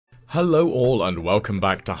Hello all and welcome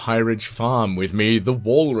back to High Ridge Farm with me, the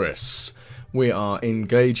Walrus. We are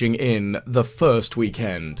engaging in the first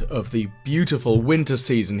weekend of the beautiful winter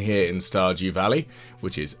season here in Stardew Valley,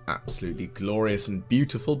 which is absolutely glorious and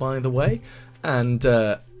beautiful, by the way. And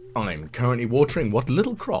I'm currently watering what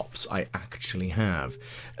little crops I actually have.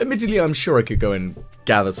 Admittedly, I'm sure I could go and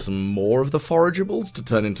gather some more of the forageables to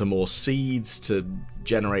turn into more seeds to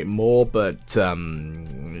generate more, but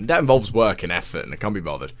that involves work and effort and I can't be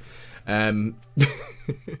bothered. I've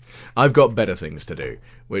got better things to do,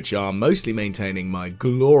 which are mostly maintaining my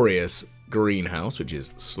glorious greenhouse, which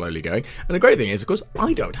is slowly going. And the great thing is, of course,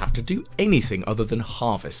 I don't have to do anything other than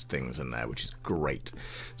harvest things in there, which is great.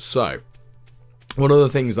 So, one of the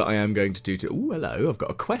things that I am going to do to... Ooh, hello, I've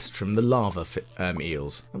got a quest from the lava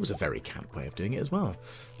eels. That was a very camp way of doing it as well.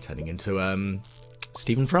 Turning into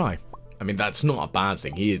Stephen Fry. I mean, that's not a bad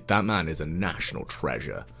thing. That man is a national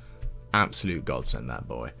treasure. Absolute godsend, that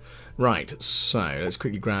boy. Right, so let's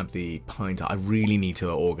quickly grab the pine tar. I really need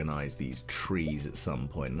to organise these trees at some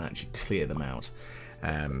point and actually clear them out.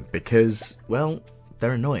 Because, well,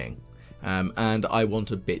 they're annoying. And I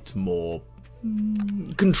want a bit more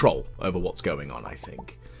control over what's going on, I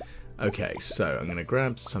think. Okay, so I'm going to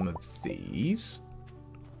grab some of these.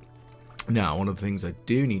 Now, one of the things I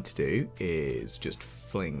do need to do is just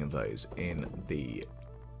fling those in the...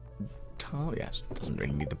 Yes, doesn't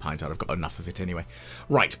really need the pine tar. I've got enough of it anyway.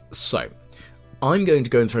 Right, so I'm going to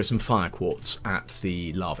go and throw some fire quartz at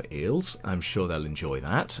the lava eels. I'm sure they'll enjoy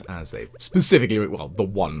that, as they specifically, well, the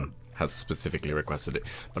one has specifically requested it,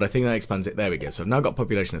 but I think that expands it. There we go. So I've now got a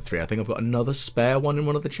population of 3. I think I've got another spare one in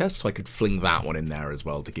one of the chests, so I could fling that one in there as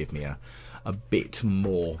well to give me a bit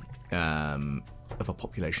more of a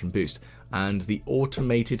population boost. And the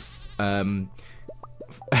automated...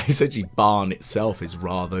 essentially barn itself is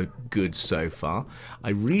rather good so far. I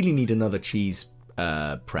really need another cheese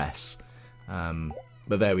press,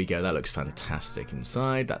 but there we go. That looks fantastic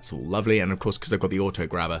inside. That's all lovely, and of course, because I've got the auto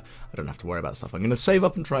grabber, I don't have to worry about stuff. I'm going to save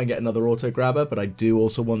up and try and get another auto grabber, but I do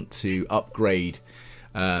also want to upgrade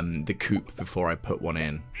the coop before I put one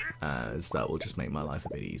in, as that will just make my life a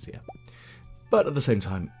bit easier. But at the same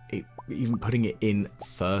time, even putting it in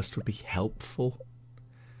first would be helpful,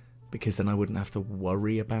 because then I wouldn't have to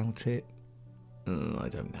worry about it. I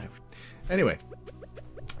don't know. Anyway,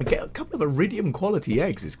 get a couple of iridium quality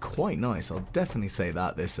eggs is quite nice. I'll definitely say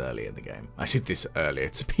that this early in the game. I said this early.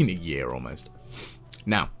 It's been a year almost.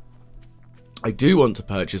 Now, I do want to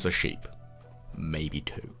purchase a sheep. Maybe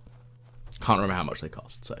 2. Can't remember how much they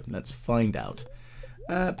cost, so let's find out.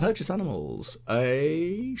 Purchase animals.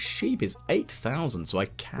 A sheep is 8,000, so I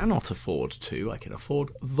cannot afford 2. I can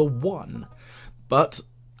afford the 1. But...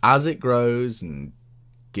 as it grows and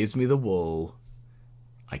gives me the wool,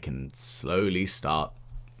 I can slowly start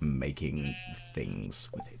making things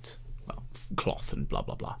with it. Well, cloth and blah,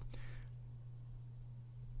 blah, blah.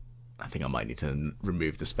 I think I might need to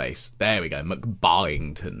remove the space. There we go,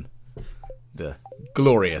 McBarrington. The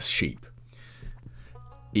glorious sheep.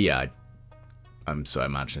 Yeah, I'm so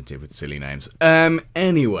imaginative with silly names.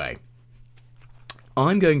 Anyway,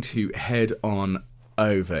 I'm going to head on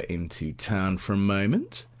over into town for a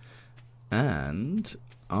moment. And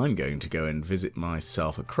I'm going to go and visit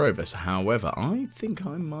myself at Krobus. However, I think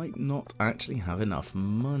I might not actually have enough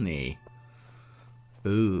money.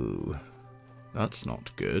 Ooh, that's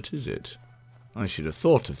not good, is it? I should have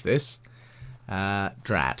thought of this.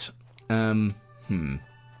 Drat. I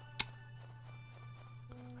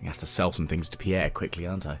have to sell some things to Pierre quickly,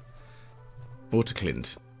 aren't I? Or to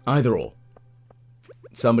Clint. Either or.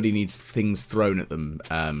 Somebody needs things thrown at them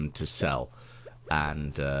to sell.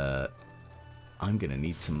 And... I'm going to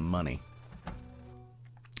need some money.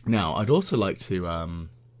 Now, I'd also like to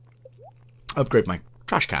upgrade my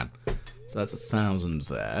trash can. So that's 1,000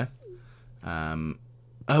 there. Oh,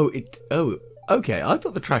 okay. I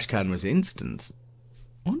thought the trash can was instant.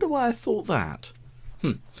 I wonder why I thought that.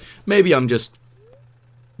 Maybe I'm just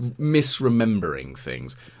misremembering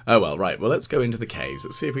things. Oh, well, right. Well, let's go into the caves.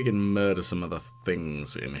 Let's see if we can murder some other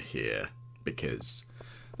things in here. Because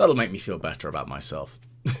that'll make me feel better about myself.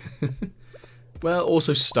 Well,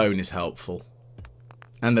 also stone is helpful.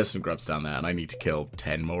 And there's some grubs down there, and I need to kill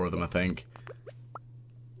 10 more of them, I think.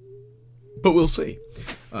 But we'll see.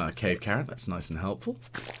 Cave carrot, that's nice and helpful.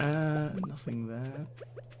 Nothing there.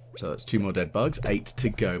 So that's 2 more dead bugs. 8 to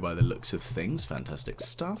go by the looks of things. Fantastic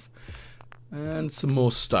stuff. And some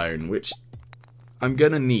more stone, which I'm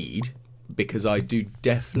going to need, because I do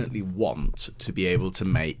definitely want to be able to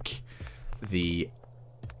make the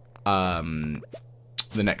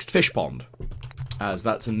next fish pond. As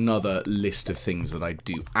that's another list of things that I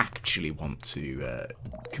do actually want to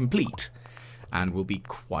complete. and will be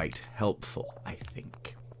quite helpful, I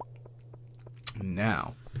think.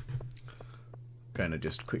 Now, going to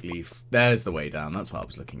just quickly... There's the way down. That's what I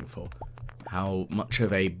was looking for. How much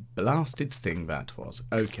of a blasted thing that was.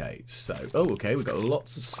 Okay, so... Oh, okay, we've got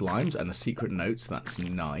lots of slimes and a secret note, so that's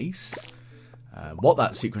nice. What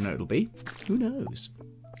that secret note will be, who knows?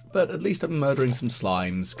 But at least I'm murdering some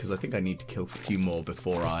slimes, because I think I need to kill a few more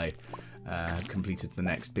before I have completed the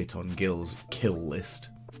next bit on Gil's kill list.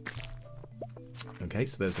 Okay,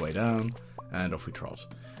 so there's the way down, and off we trot.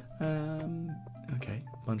 Okay,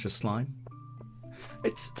 bunch of slime.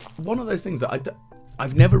 It's one of those things that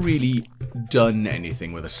I've never really done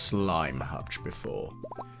anything with a slime hutch before,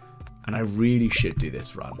 and I really should do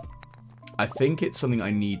this run. I think it's something I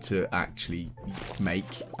need to actually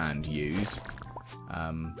make and use.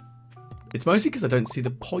 It's mostly because I don't see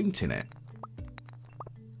the point in it.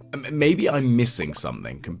 Maybe I'm missing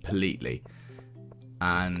something completely,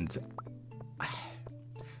 and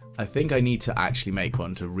I think I need to actually make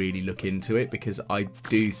one to really look into it, because I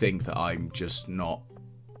do think that I'm just not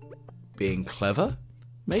being clever,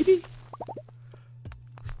 maybe?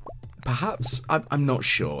 Perhaps, I'm not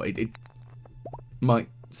sure. It might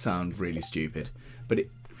sound really stupid, but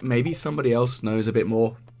maybe somebody else knows a bit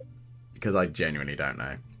more, because I genuinely don't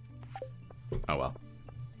know. Oh well.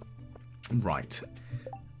 Right.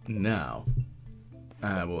 Now,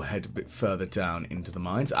 we'll head a bit further down into the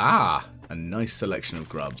mines. Ah! A nice selection of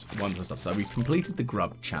grubs. Wonderful stuff. So we've completed the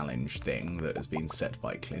grub challenge thing that has been set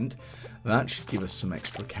by Clint. That should give us some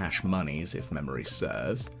extra cash monies, if memory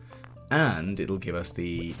serves. And it'll give us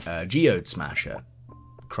the geode smasher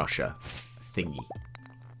crusher thingy.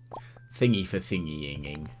 Thingy for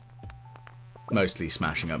thingying. Mostly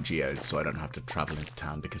smashing up geodes so I don't have to travel into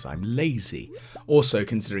town because I'm lazy. Also,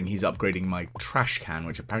 considering he's upgrading my trash can,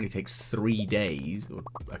 which apparently takes 3 days, or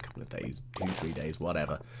a couple of days, 2-3 days,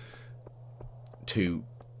 whatever, to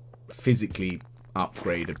physically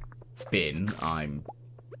upgrade a bin, I'm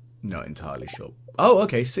not entirely sure. Oh,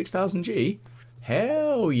 okay, 6,000 G.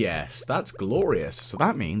 Hell yes, that's glorious. So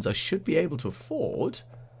that means I should be able to afford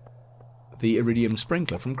the iridium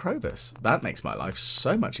sprinkler from Krobus. That makes my life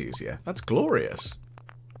so much easier. That's glorious.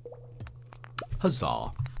 Huzzah.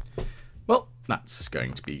 Well, that's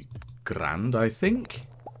going to be grand, I think.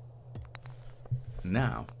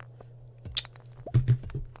 Now,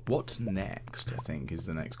 what next, I think, is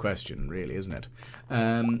the next question, really, isn't it?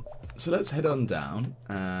 So let's head on down,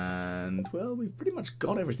 and, well, we've pretty much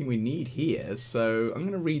got everything we need here, so I'm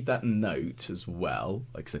going to read that note as well,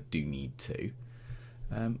 because I do need to.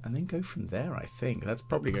 And then go from there, I think. That's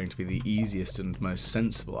probably going to be the easiest and most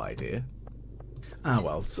sensible idea. Ah,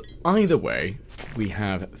 well, so either way, we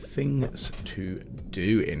have things to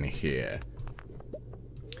do in here.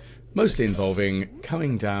 Mostly involving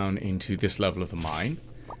coming down into this level of the mine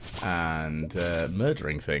and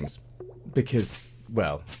murdering things. Because,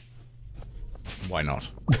 well, why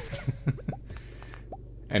not?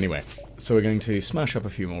 Anyway, so we're going to smash up a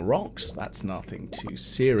few more rocks. That's nothing too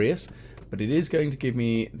serious. But it is going to give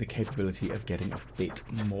me the capability of getting a bit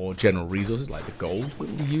more general resources, like the gold that will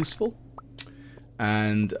be useful.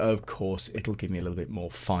 And, of course, it'll give me a little bit more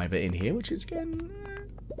fibre in here, which is, again,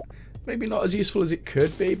 maybe not as useful as it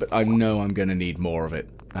could be, but I know I'm going to need more of it,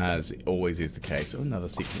 as it always is the case. Oh, another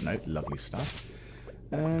secret note. Lovely stuff.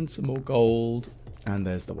 And some more gold. And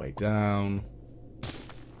there's the way down.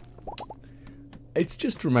 It's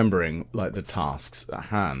just remembering, like, the tasks at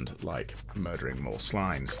hand, like murdering more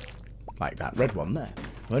slimes. Like that red one there.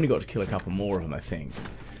 I've only got to kill a couple more of them, I think.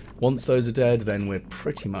 Once those are dead, then we're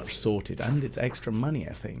pretty much sorted. And it's extra money,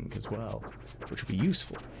 I think, as well, which will be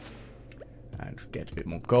useful. And get a bit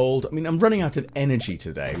more gold. I mean, I'm running out of energy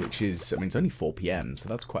today, which is, I mean, it's only 4 PM, so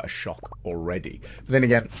that's quite a shock already. But then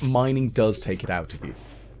again, mining does take it out of you.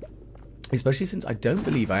 Especially since I don't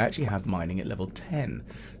believe I actually have mining at level 10.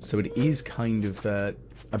 So it is kind of a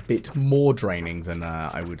bit more draining than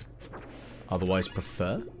I would otherwise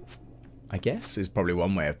prefer. I guess, is probably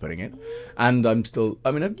one way of putting it. And I'm still,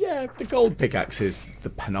 I mean, yeah, the gold pickaxe is the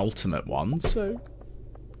penultimate one, so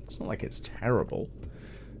it's not like it's terrible.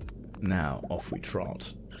 Now, off we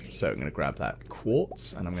trot. So I'm going to grab that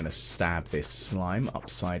quartz, and I'm going to stab this slime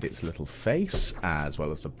upside its little face, as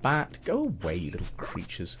well as the bat. Go away, little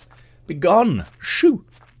creatures. Be gone! Shoo!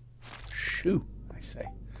 Shoo, I say.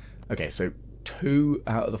 Okay, so 2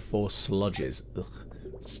 out of the 4 sludges. Ugh.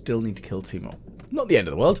 Still need to kill 2 more. Not the end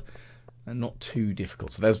of the world. And not too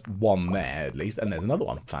difficult. So there's one there, at least. And there's another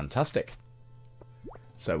one. Fantastic.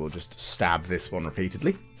 So we'll just stab this one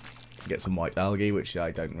repeatedly. Get some white algae, which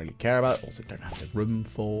I don't really care about. Also don't have the room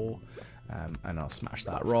for. And I'll smash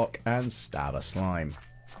that rock and stab a slime.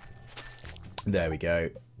 There we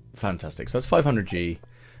go. fantastic. So that's 500G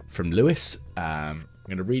from Lewis. I'm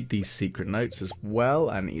going to read these secret notes as well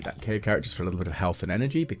and eat that cave carrot just for a little bit of health and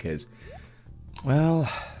energy because,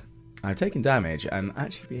 well, I've taken damage and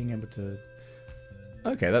actually being able to...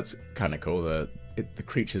 Okay, that's kind of cool. The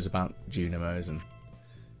creatures about Junimos, and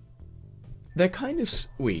they're kind of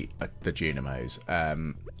sweet, the Junimos.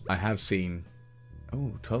 I have seen...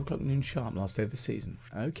 Oh, 12 o'clock noon sharp, last day of the season.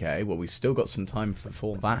 Okay, well, we've still got some time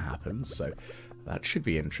before that happens, so that should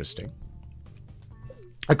be interesting.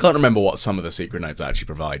 I can't remember what some of the secret notes actually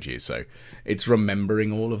provide you, so it's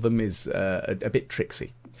remembering all of them is a bit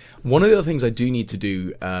tricksy. One of the other things I do need to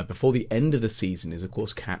do before the end of the season is, of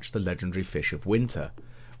course, catch the legendary fish of winter,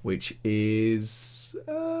 which is...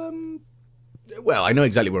 well, I know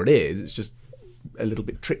exactly where it is, it's just a little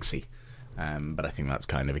bit tricksy. But I think that's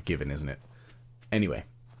kind of a given, isn't it? Anyway,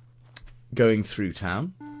 going through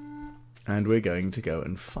town, and we're going to go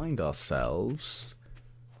and find ourselves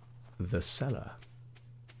the cellar.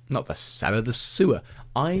 Not the cellar, the sewer.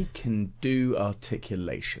 I can do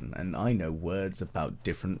articulation, and I know words about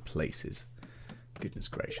different places. Goodness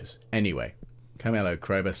gracious. Anyway, come hello,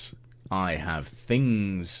 Krobus. I have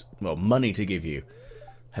things, well, money to give you.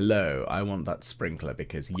 Hello, I want that sprinkler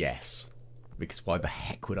because yes. Because why the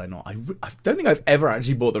heck would I not? I don't think I've ever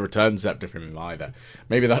actually bought the return scepter from him either.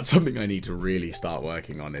 Maybe that's something I need to really start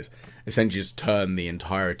working on, is essentially just turn the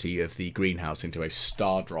entirety of the greenhouse into a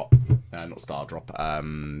starfruit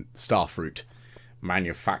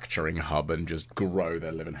manufacturing hub and just grow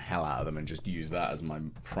the living hell out of them and just use that as my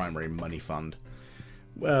primary money fund.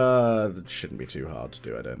 Well, that shouldn't be too hard to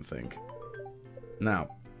do, I don't think.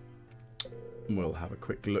 Now, we'll have a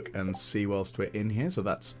quick look and see whilst we're in here. So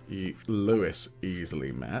that's Lewis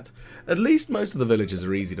easily met. At least most of the villages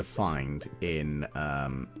are easy to find in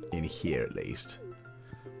here at least.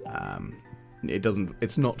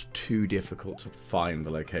 It's not too difficult to find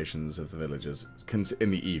the locations of the villages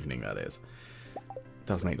in the evening, that is. It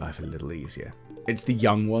does make life a little easier. It's the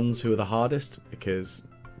young ones who are the hardest because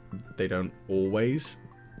they don't always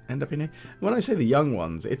end up in here. When I say the young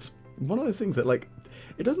ones, it's one of those things that, like,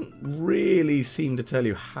 it doesn't really seem to tell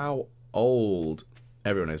you how old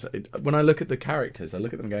everyone is. When I look at the characters, I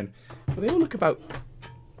look at them going, well, they all look about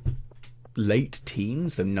late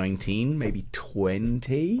teens, so 19, maybe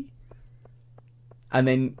 20. And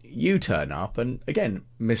then you turn up, and again,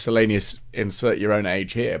 miscellaneous, insert your own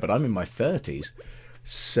age here, but I'm in my 30s.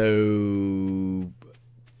 So,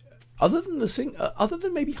 other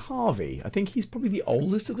than maybe Harvey, I think he's probably the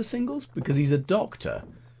oldest of the singles because he's a doctor.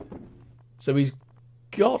 So he's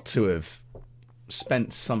got to have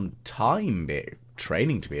spent some time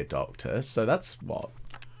training to be a doctor. So that's what,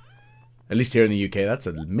 at least here in the UK, that's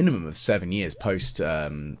a minimum of 7 years post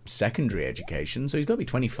secondary education. So he's got to be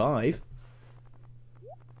 25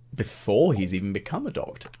 before he's even become a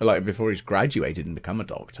doctor, like before he's graduated and become a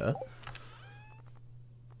doctor.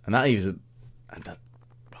 And that is,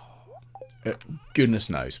 goodness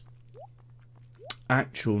knows,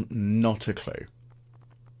 actual not a clue.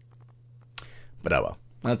 But oh well,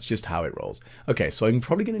 that's just how it rolls. Okay, so I'm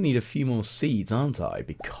probably going to need a few more seeds, aren't I?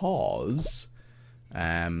 Because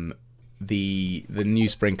the new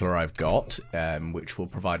sprinkler I've got, which will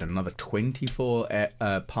provide another 24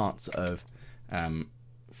 parts of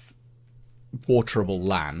waterable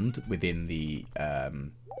land within the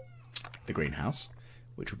greenhouse,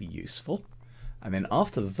 which will be useful. And then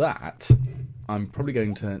after that, I'm probably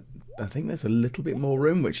going to... I think there's a little bit more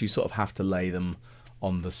room, which you sort of have to lay them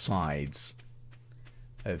on the sides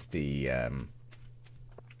of the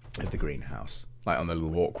greenhouse, like on the little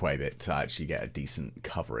walkway bit, to actually get a decent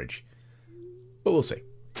coverage. But we'll see.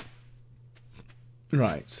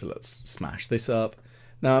 Right, so let's smash this up.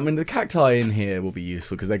 Now, I mean, the cacti in here will be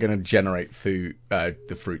useful because they're going to generate food,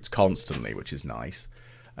 the fruits constantly, which is nice.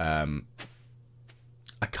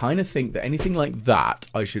 I kind of think that anything like that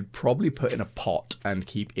I should probably put in a pot and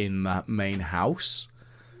keep in that main house.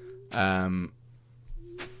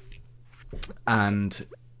 And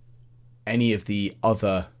any of the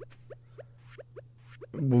other...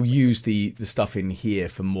 We'll use the stuff in here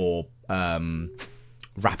for more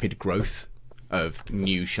rapid growth of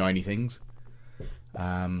new shiny things.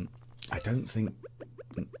 I don't think...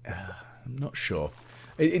 I'm not sure.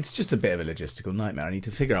 It's just a bit of a logistical nightmare. I need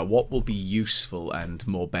to figure out what will be useful and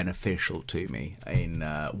more beneficial to me in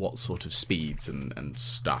what sort of speeds and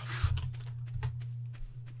stuff.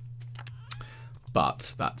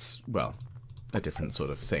 But that's, well, a different sort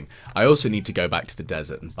of thing. I also need to go back to the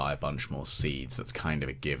desert and buy a bunch more seeds. That's kind of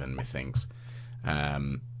a given, methinks.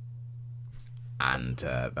 And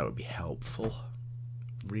that would be helpful,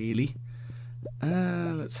 really.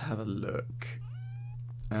 Let's have a look.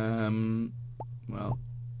 Well,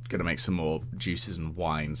 going to make some more juices and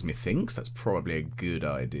wines, methinks. That's probably a good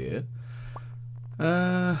idea.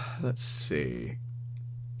 Let's see.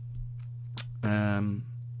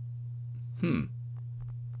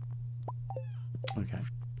 Okay,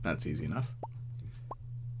 that's easy enough.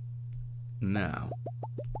 Now,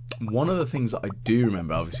 one of the things that I do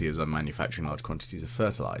remember, obviously, as I'm manufacturing large quantities of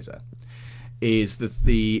fertilizer, is that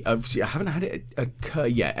obviously I haven't had it occur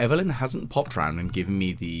yet. Evelyn hasn't popped around and given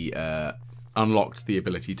me the unlocked the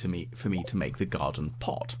ability for me to make the garden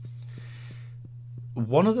pot.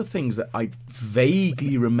 One of the things that I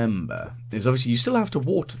vaguely remember is obviously you still have to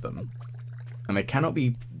water them, and they cannot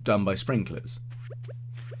be done by sprinklers.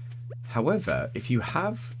 However, if you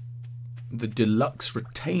have the deluxe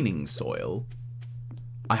retaining soil,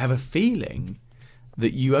 I have a feeling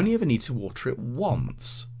that you only ever need to water it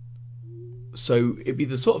once. So it'd be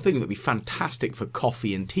the sort of thing that would be fantastic for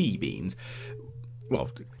coffee and tea beans. Well,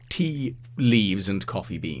 tea leaves and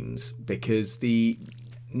coffee beans, because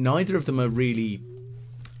neither of them are really...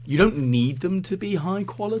 You don't need them to be high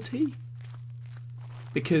quality,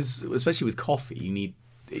 because especially with coffee,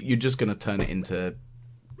 you're just going to turn it into...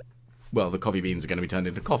 Well, the coffee beans are going to be turned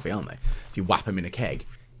into coffee, aren't they? So you whap them in a keg.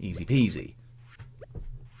 Easy peasy.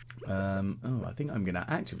 Oh, I think I'm going to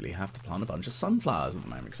actively have to plant a bunch of sunflowers at the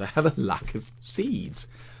moment because I have a lack of seeds.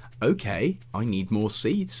 Okay, I need more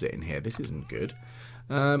seeds fit in here. This isn't good.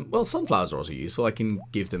 Well, sunflowers are also useful. I can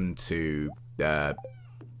give them to...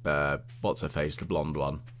 what's her face? The blonde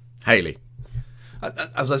one. Hayley.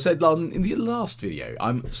 As I said in the last video,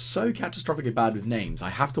 I'm so catastrophically bad with names.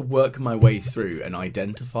 I have to work my way through an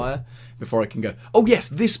identifier before I can go, oh yes,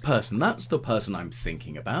 this person, that's the person I'm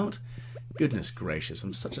thinking about. Goodness gracious,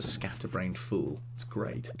 I'm such a scatterbrained fool. It's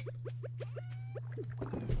great.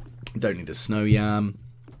 Don't need a snow yam.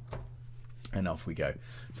 And off we go.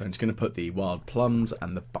 So I'm just going to put the wild plums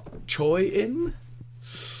and the bok choy in.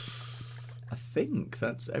 I think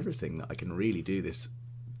that's everything that I can really do this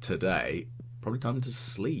today. Probably time to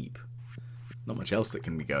sleep. Not much else that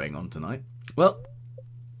can be going on tonight. Well,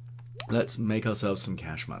 let's make ourselves some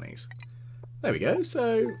cash monies. There we go.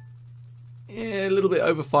 So, yeah, a little bit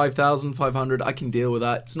over 5,500. I can deal with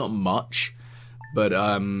that. It's not much, but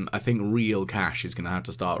I think real cash is going to have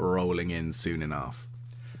to start rolling in soon enough.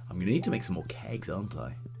 I'm going to need to make some more kegs, aren't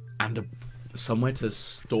I? And somewhere to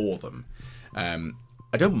store them.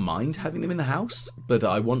 I don't mind having them in the house, but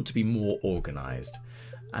I want to be more organised.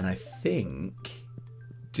 And I think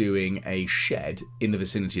doing a shed in the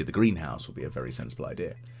vicinity of the greenhouse will be a very sensible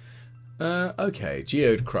idea. Okay,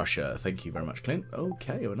 Geode Crusher. Thank you very much, Clint.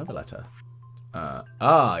 Okay, another letter.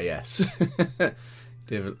 Yes.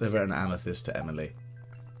 Deliver an amethyst to Emily.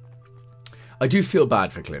 I do feel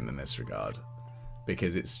bad for Clint in this regard,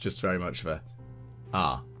 because it's just very much of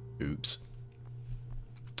a... oops.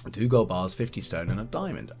 2 gold bars, 50 stone, and a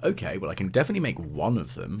diamond. Okay, well I can definitely make one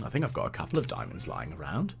of them. I think I've got a couple of diamonds lying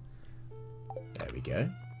around. There we go.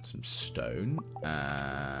 Some stone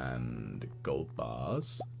and gold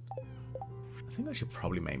bars. I think I should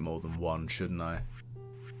probably make more than one, shouldn't I?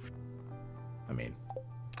 I mean,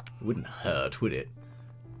 it wouldn't hurt, would it?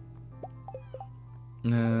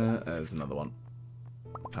 There's another one.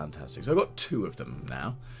 Fantastic. So I've got 2 of them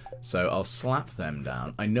now. So I'll slap them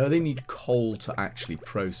down. I know they need coal to actually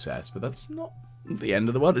process, but that's not the end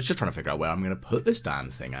of the world. It's just trying to figure out where I'm going to put this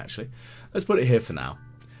damn thing, actually. Let's put it here for now.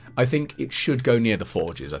 I think it should go near the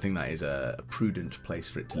forges. I think that is a prudent place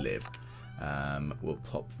for it to live. We'll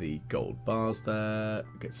pop the gold bars there.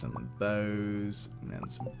 Get some of those.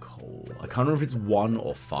 And some coal. I can't remember if it's 1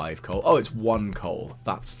 or 5 coal. Oh, it's 1 coal.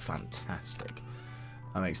 That's fantastic.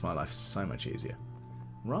 That makes my life so much easier.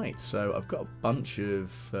 Right, so I've got a bunch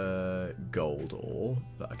of gold ore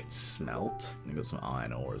that I could smelt. I've got some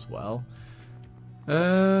iron ore as well. Do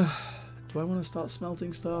I want to start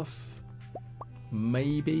smelting stuff?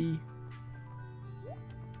 Maybe.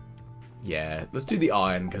 Yeah, let's do the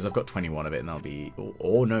iron, because I've got 21 of it, and that'll be...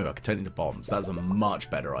 Or no, I could turn it into bombs. That's a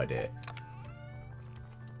much better idea.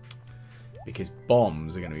 Because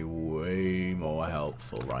bombs are going to be way more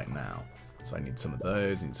helpful right now. So I need some of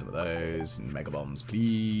those, and mega bombs,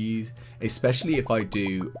 please. Especially if I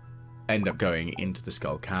do end up going into the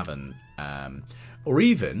Skull Cavern, or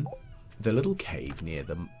even the little cave near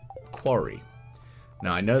the quarry.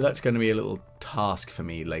 Now, I know that's going to be a little task for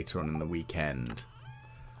me later on in the weekend,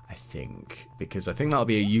 I think, because I think that'll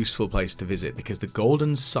be a useful place to visit, because the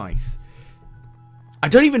Golden Scythe... I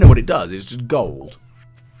don't even know what it does, it's just gold.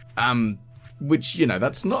 Which, you know,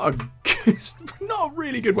 that's not a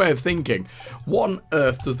really good way of thinking. What on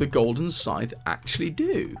earth does the Golden Scythe actually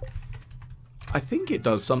do? I think it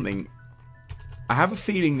does something... I have a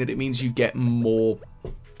feeling that it means you get more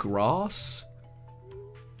grass.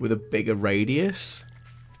 with a bigger radius.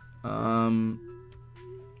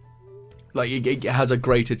 Like, it has a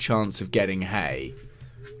greater chance of getting hay.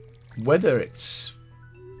 Whether it's...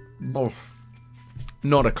 Oh,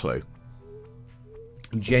 not a clue.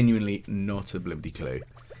 Genuinely not a bloody clue.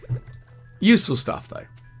 Useful stuff, though.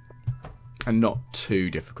 And not too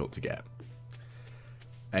difficult to get.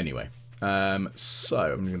 Anyway.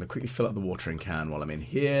 So, I'm going to quickly fill up the watering can while I'm in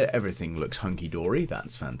here. Everything looks hunky-dory.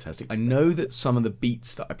 That's fantastic. I know that some of the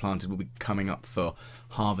beets that I planted will be coming up for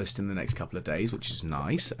harvest in the next couple of days, which is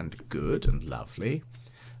nice and good and lovely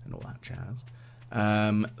and all that jazz.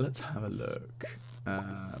 Let's have a look.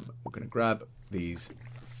 We're going to grab these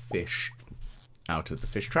fish out of the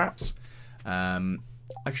fish traps. I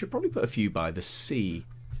should probably put a few by the sea.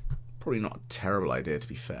 Probably not a terrible idea, to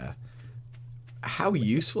be fair. How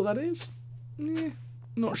useful that is?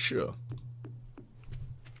 Not sure.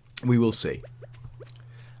 We will see.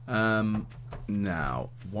 Now,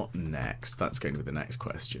 what next? That's going to be the next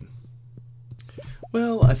question.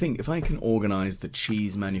 Well, I think if I can organise the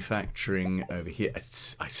cheese manufacturing over here... I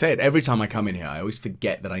say it every time I come in here. I always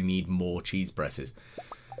forget that I need more cheese presses.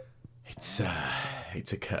 It's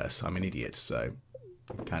a curse. I'm an idiot, so...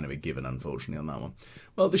 kind of a given, unfortunately, on that one.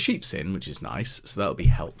 Well, the sheep's in, which is nice, so that'll be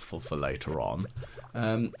helpful for later on.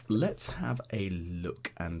 Let's have a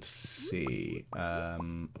look and see.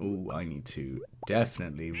 Oh, I need to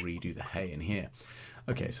definitely redo the hay in here.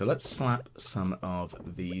 Okay, so let's slap some of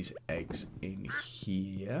these eggs in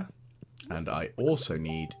here. And I also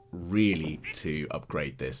need really to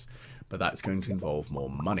upgrade this, but that's going to involve more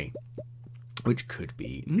money, which could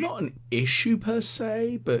be not an issue per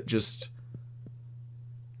se, but just...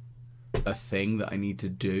 a thing that I need to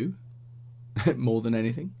do more than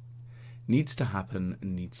anything. Needs to happen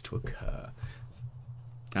and needs to occur.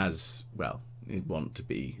 As, well, it want to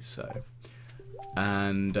be so.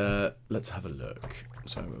 And let's have a look.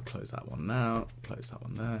 So we'll close that one now. Close that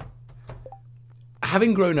one there.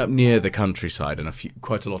 Having grown up near the countryside and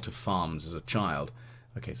quite a lot of farms as a child.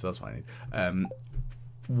 Okay, so that's what I need.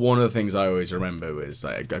 One of the things I always remember was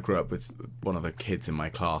like, I grew up with one of the kids in my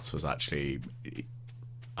class was actually...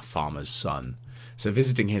 a farmer's son. So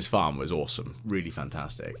visiting his farm was awesome. Really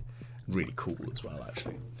fantastic. Really cool as well,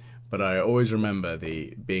 actually. But I always remember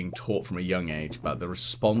being taught from a young age about the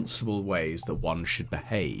responsible ways that one should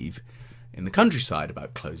behave in the countryside,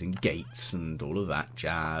 about closing gates and all of that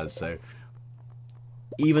jazz. So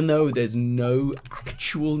even though there's no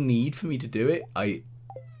actual need for me to do it, I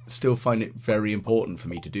still find it very important for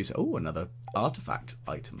me to do so. Oh, another artifact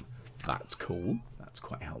item. That's cool. That's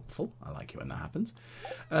quite helpful. I like it when that happens.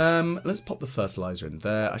 Let's pop the fertilizer in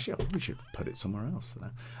there. Actually, I probably should put it somewhere else for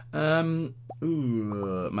now.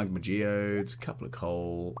 Magma geodes, a couple of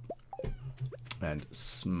coal, and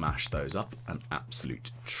smash those up. An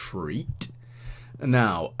absolute treat.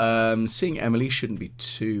 Now, seeing Emily shouldn't be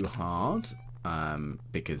too hard,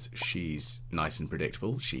 because she's nice and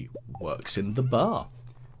predictable. She works in the bar.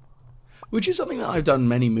 Which is something that I've done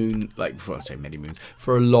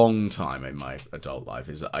for a long time in my adult life,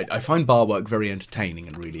 is that I find bar work very entertaining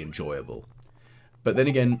and really enjoyable. But then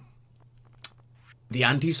again, the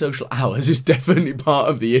antisocial hours is definitely part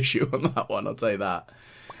of the issue on that one, I'll tell you that.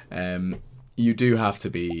 You do have to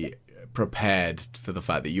be prepared for the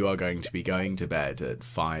fact that you are going to be going to bed at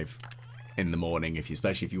 5 in the morning,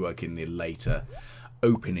 especially if you work in the later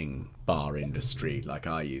opening bar industry like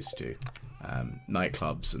I used to.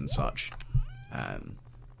 Nightclubs and such.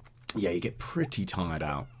 Yeah, you get pretty tired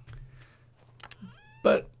out.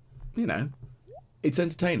 But, you know, it's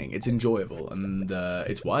entertaining, it's enjoyable, and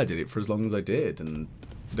it's why I did it for as long as I did. And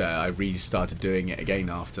I restarted doing it again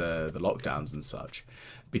after the lockdowns and such.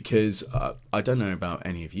 Because I don't know about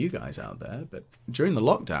any of you guys out there, but during the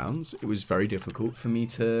lockdowns, it was very difficult for me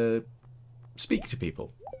to speak to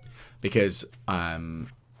people. Because I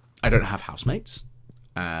don't have housemates.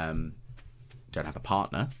 Don't have a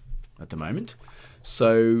partner at the moment,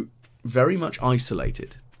 so very much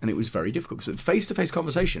isolated, and it was very difficult. So face-to-face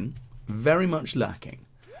conversation, very much lacking.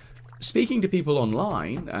 Speaking to people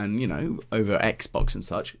online and, you know, over Xbox and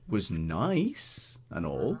such was nice and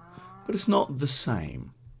all, but it's not the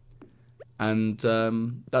same. And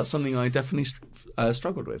that's something I definitely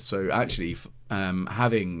struggled with. So actually,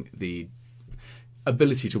 having the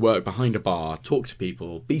ability to work behind a bar, talk to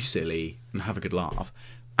people, be silly, and have a good laugh,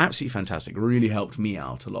 absolutely fantastic. Really helped me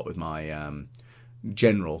out a lot with my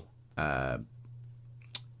general... I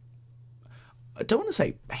don't want to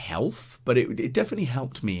say health, but it definitely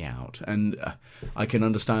helped me out. And I can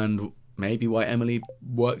understand maybe why Emily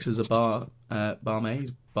works as a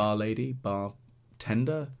barmaid, bar lady,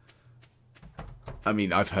 bartender. I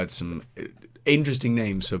mean, I've heard some interesting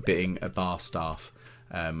names for being a bar staff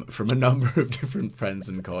from a number of different friends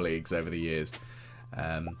and colleagues over the years.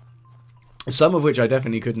 Some of which I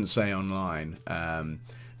definitely couldn't say online,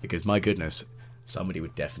 because, my goodness, somebody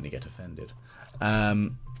would definitely get offended.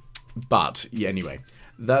 But, yeah, anyway,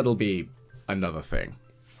 that'll be another thing.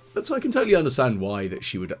 But so I can totally understand why that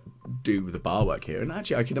she would do the bar work here. And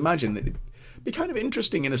actually, I can imagine that it'd be kind of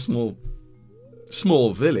interesting in a small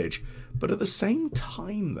village. But at the same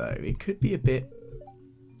time, though, it could be a bit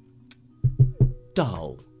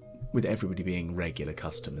dull with everybody being regular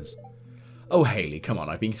customers. Oh, Hayley, come on,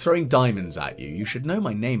 I've been throwing diamonds at you. You should know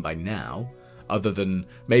my name by now. Other than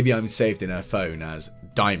maybe I'm saved in her phone as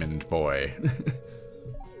Diamond Boy.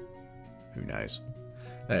 Who knows?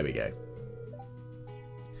 There we go.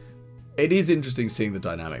 It is interesting seeing the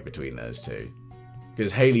dynamic between those two.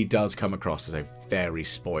 Because Hayley does come across as a very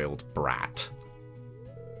spoiled brat.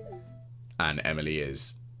 And Emily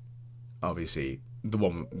is obviously the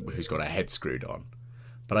one who's got her head screwed on.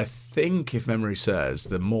 But I think, if memory serves,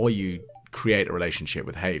 the more you create a relationship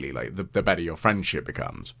with Hayley, like the better your friendship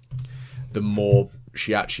becomes. The more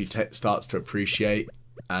she actually starts to appreciate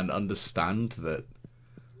and understand that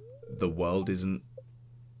the world isn't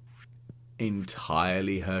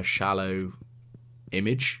entirely her shallow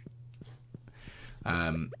image,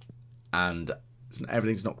 and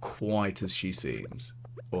everything's not quite as she seems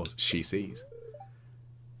or she sees.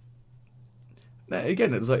 Now,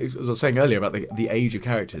 again, it was like, as I was saying earlier about the age of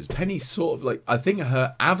characters, Penny's sort of like, I think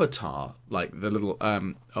her avatar, like the little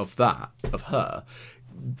of her,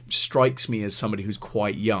 strikes me as somebody who's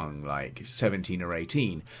quite young, like 17 or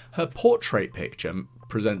 18. Her portrait picture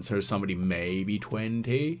presents her as somebody maybe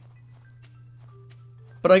 20.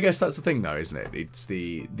 But I guess that's the thing, though, isn't it? It's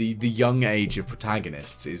the young age of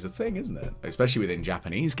protagonists is a thing, isn't it? Especially within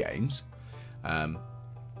Japanese games.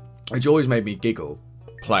 Which always made me giggle,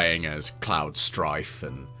 playing as Cloud Strife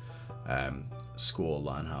and Squall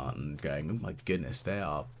Lionheart and going, oh my goodness, they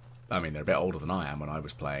are... I mean, they're a bit older than I am when I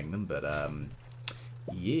was playing them, but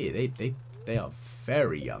yeah, they are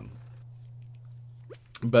very young.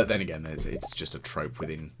 But then again, it's just a trope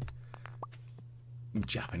within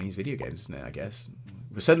Japanese video games, isn't it, I guess?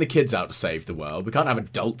 We send the kids out to save the world. We can't have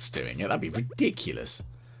adults doing it. That'd be ridiculous.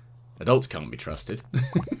 Adults can't be trusted.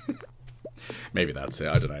 Maybe that's it.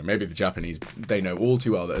 I don't know. Maybe the Japanese, they know all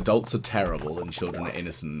too well that adults are terrible and children are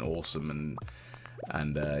innocent and awesome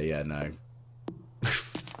and yeah, no.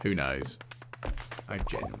 Who knows? I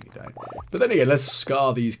genuinely don't. But then again, let's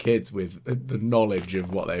scar these kids with the knowledge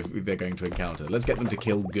of what they're going to encounter. Let's get them to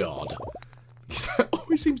kill God. That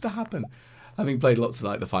always seems to happen. Having played lots of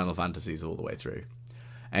like the Final Fantasies all the way through.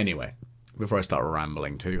 Anyway, before I start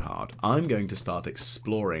rambling too hard, I'm going to start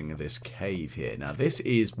exploring this cave here. Now, this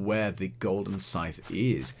is where the golden scythe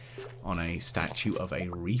is, on a statue of a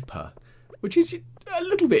reaper, which is a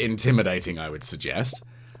little bit intimidating, I would suggest.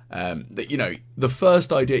 That, you know, the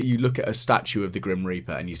first idea, you look at a statue of the Grim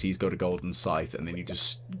Reaper and you see he's got a golden scythe, and then you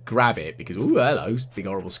just grab it because, ooh, hello, big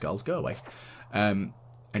horrible skulls, go away. And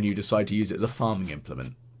you decide to use it as a farming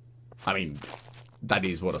implement. I mean, that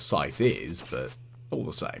is what a scythe is, but all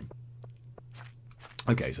the same.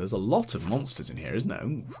 Okay, so there's a lot of monsters in here, isn't there?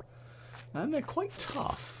 Ooh. And they're quite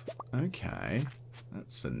tough. Okay,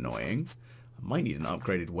 that's annoying. I might need an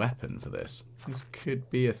upgraded weapon for this. This could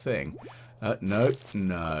be a thing. No.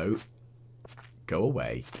 Go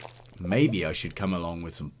away. Maybe I should come along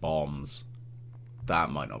with some bombs. That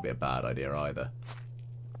might not be a bad idea either.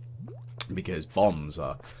 Because bombs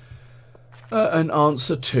are an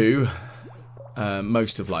answer to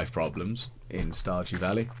most of life problems in Stardew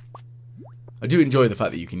Valley. I do enjoy the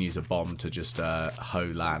fact that you can use a bomb to just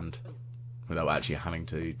hoe land without actually having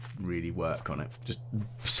to really work on it. Just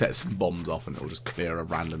set some bombs off and it'll just clear a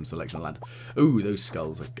random selection of land. Ooh, those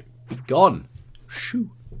skulls are gone.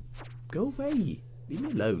 Shoo. Go away. Leave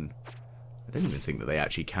me alone. I don't even think that they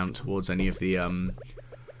actually count towards any of the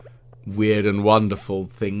weird and wonderful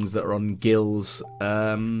things that are on Gil's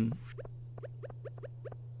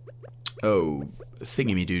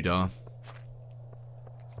thingy-me-doo-dah.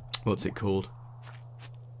 What's it called?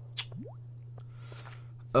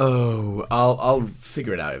 Oh, I'll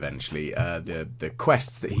figure it out eventually. The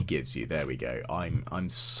quests that he gives you. There we go. I'm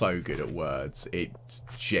so good at words. It's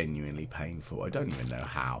genuinely painful. I don't even know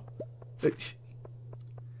how. But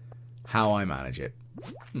how I manage it.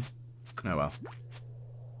 Oh well.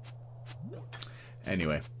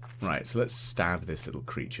 Anyway, right. So let's stab this little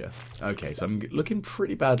creature. Okay, so I'm looking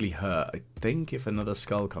pretty badly hurt. I think if another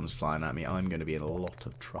skull comes flying at me, I'm going to be in a lot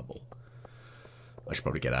of trouble. I should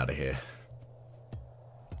probably get out of here.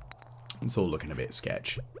 It's all looking a bit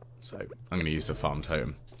sketch. So I'm going to use the farm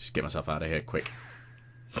totem. Just get myself out of here quick.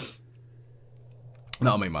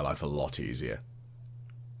 That'll make my life a lot easier.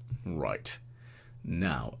 Right.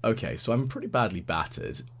 Now, okay, so I'm pretty badly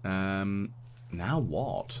battered. Now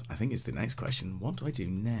what? I think is the next question. What do I do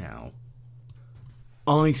now?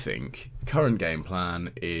 I think current game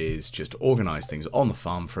plan is just organise things on the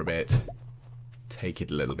farm for a bit. Take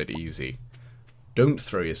it a little bit easy. Don't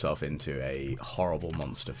throw yourself into a horrible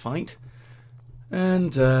monster fight.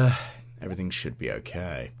 And everything should be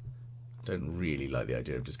okay. I don't really like the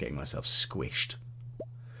idea of just getting myself squished.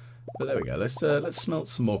 But there we go. Let's smelt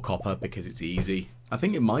some more copper because it's easy. I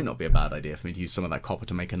think it might not be a bad idea for me to use some of that copper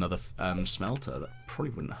to make another smelter. That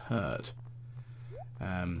probably wouldn't hurt.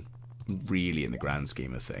 Really, in the grand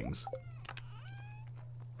scheme of things.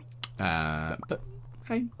 But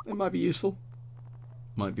hey, it might be useful.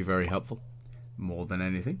 Might be very helpful. More than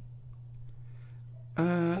anything.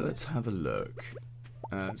 Let's have a look.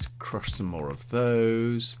 Let's crush some more of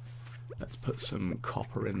those. Let's put some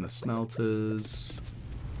copper in the smelters.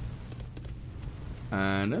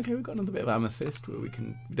 And okay, we've got another bit of amethyst where we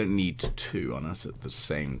don't need two on us at the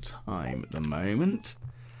same time at the moment.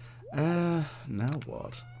 Now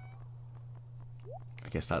what? I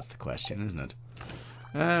guess that's the question, isn't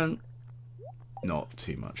it? Not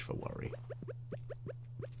too much for worry.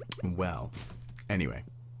 Well, anyway.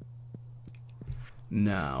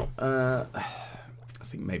 Now, I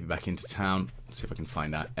think maybe back into town. See if I can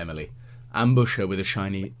find out Emily. Ambush her with a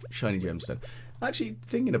shiny gemstone. Actually,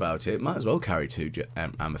 thinking about it, might as well carry two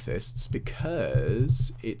amethysts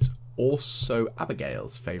because it's also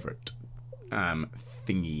Abigail's favourite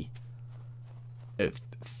thingies.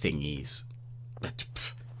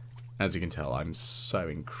 As you can tell, I'm so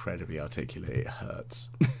incredibly articulate, it hurts.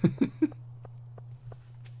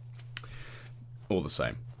 All the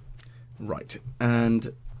same. Right,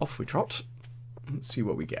 and off we trot. Let's see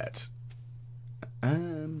what we get.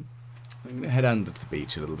 I'm going to head under to the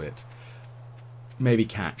beach a little bit. Maybe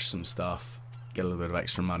catch some stuff. Get a little bit of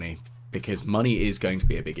extra money. Because money is going to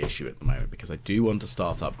be a big issue at the moment. Because I do want to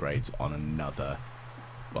start upgrades on another...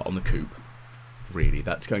 Well, on the coop. Really,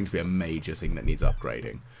 that's going to be a major thing that needs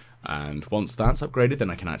upgrading. And once that's upgraded,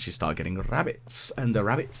 then I can actually start getting rabbits. And the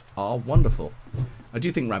rabbits are wonderful. I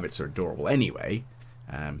do think rabbits are adorable anyway.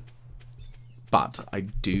 But I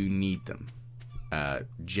do need them.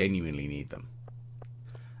 Genuinely need them.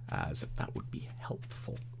 As that would be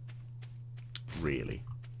helpful. Really.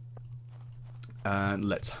 And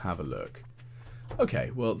let's have a look.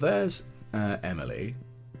 Okay, well, there's Emily.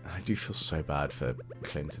 I do feel so bad for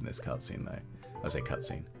Clint in this cutscene, though. I say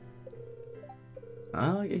cutscene.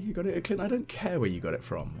 Ah, yeah, you got it, Clint. I don't care where you got it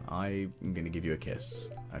from. I'm going to give you a kiss.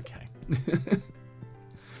 Okay.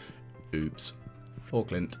 Oops. Poor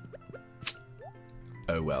Clint.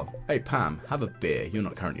 Oh well. Hey, Pam, have a beer. You're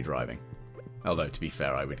not currently driving. Although, to be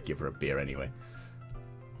fair, I would give her a beer anyway.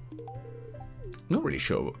 Not really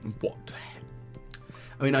sure what...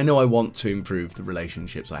 I mean, I know I want to improve the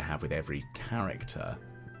relationships I have with every character.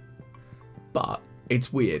 But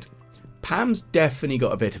it's weird. Pam's definitely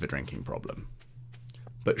got a bit of a drinking problem.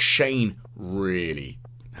 But Shane really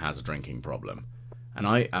has a drinking problem. And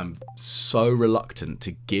I am so reluctant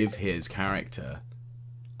to give his character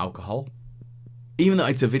alcohol. Even though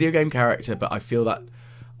it's a video game character, but I feel that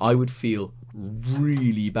I would feel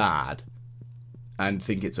really bad and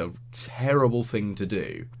think it's a terrible thing to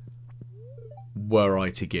do were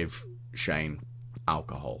I to give Shane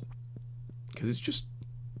alcohol. Because it's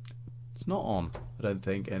not on, I don't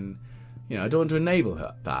think. And, you know, I don't want to enable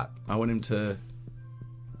that. I want him to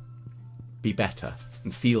be better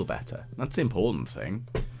and feel better. That's the important thing,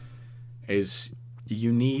 is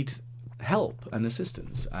you need help and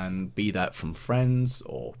assistance, and be that from friends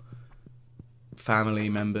or family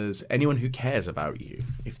members, anyone who cares about you.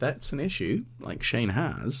 If that's an issue, like Shane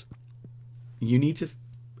has,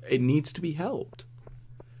 it needs to be helped.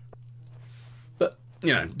 But,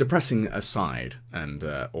 you know, depressing aside and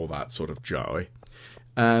all that sort of joy,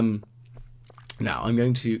 now I'm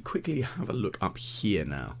going to quickly have a look up here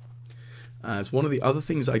now. As one of the other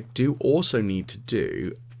things I do also need to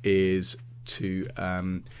do is to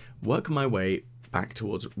work my way back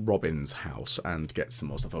towards Robin's house and get some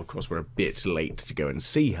more stuff. Of course, we're a bit late to go and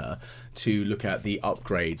see her to look at the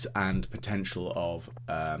upgrades and potential of,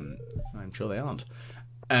 I'm sure they aren't,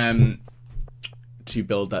 to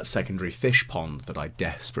build that secondary fish pond that I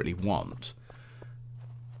desperately want.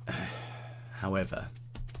 However,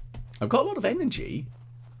 I've got a lot of energy,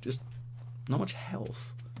 just not much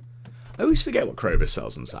health. I always forget what Kroger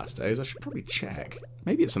sells on Saturdays. I should probably check.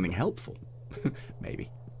 Maybe it's something helpful.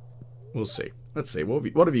 Maybe. We'll see. Let's see.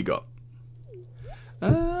 What have you got?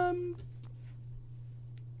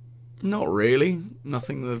 Not really.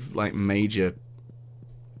 Nothing of like major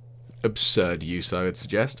absurd use, I would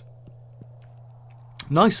suggest.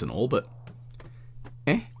 Nice and all, but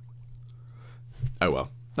eh. Oh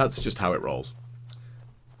well, that's just how it rolls.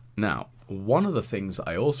 Now, one of the things that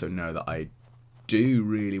I also know that I do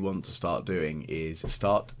really want to start doing is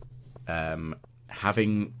start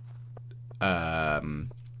having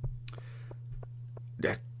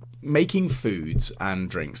making foods and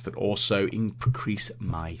drinks that also increase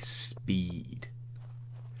my speed,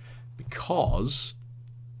 because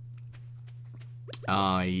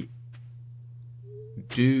I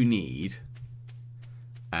do need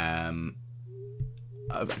to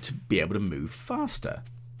be able to move faster.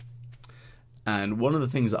 And one of the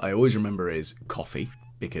things that I always remember is coffee,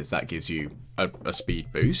 because that gives you a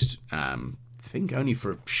speed boost. I think only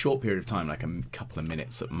for a short period of time, like a couple of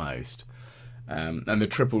minutes at most. And the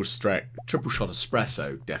triple shot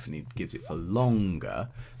espresso definitely gives it for longer.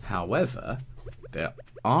 However, there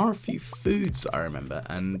are a few foods that I remember,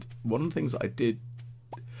 and one of the things that I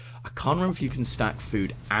can't remember if you can stack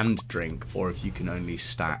food and drink, or if you can only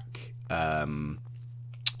stack one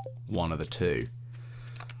of the two.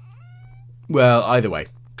 Well, either way,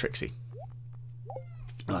 Trixie.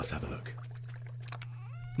 I'll have to have a look.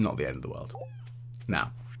 Not the end of the world.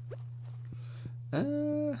 Now, let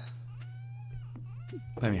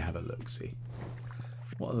me have a look, see.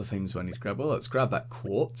 What other things do I need to grab? Well, let's grab that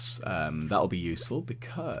quartz. That'll be useful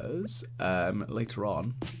because later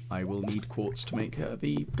on I will need quartz to make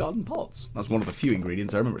the garden pots. That's one of the few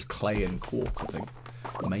ingredients I remember. It's clay and quartz, I think.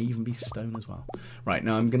 It may even be stone as well. Right,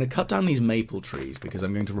 now I'm going to cut down these maple trees because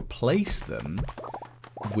I'm going to replace them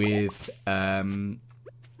with,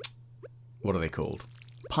 what are they called?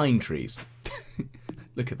 Pine trees.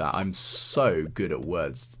 Look at that. I'm so good at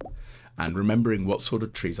words and remembering what sort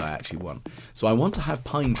of trees I actually want. So I want to have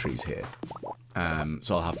pine trees here.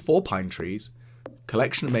 So I'll have 4 pine trees,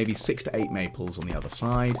 collection of maybe 6 to 8 maples on the other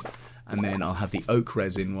side, and then I'll have the oak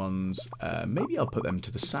resin ones. Maybe I'll put them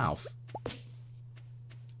to the south.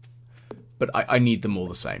 But I need them all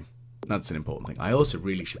the same. That's an important thing. I also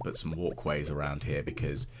really should put some walkways around here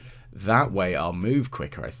because that way I'll move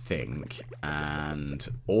quicker, I think. And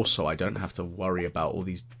also I don't have to worry about all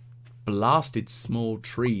these blasted small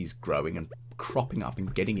trees growing and cropping up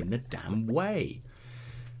and getting in the damn way.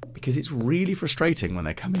 Because it's really frustrating when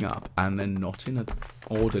they're coming up and they're not in an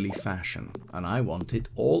orderly fashion. And I want it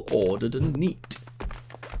all ordered and neat.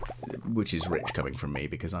 Which is rich coming from me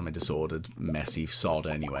because I'm a disordered, messy sod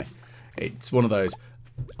anyway. It's one of those,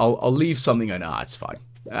 I'll leave something and it's fine.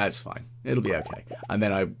 It's fine. It'll be okay. And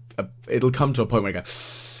then it'll come to a point where I go,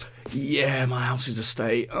 yeah, my house is a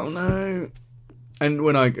state. Oh no. And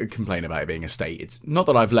when I complain about it being a state, it's not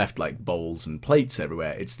that I've left like bowls and plates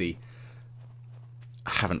everywhere. It's I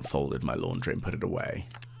haven't folded my laundry and put it away.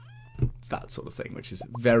 It's that sort of thing, which is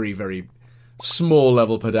very, very small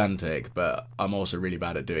level pedantic, but I'm also really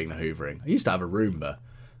bad at doing the hoovering. I used to have a Roomba,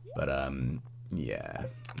 but yeah.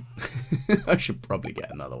 I should probably get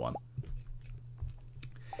another one.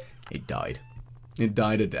 It died. It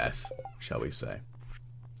died a death, shall we say.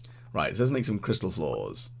 Right, so let's make some crystal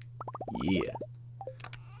floors. Yeah.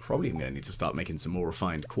 Probably I'm going to need to start making some more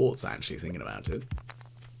refined quartz, actually, thinking about it.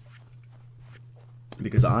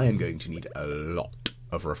 Because I am going to need a lot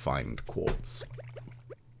of refined quartz.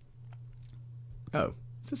 Oh,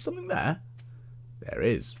 is there something there? There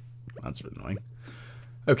is. That's annoying.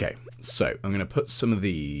 Okay, so I'm going to put some of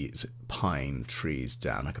these pine trees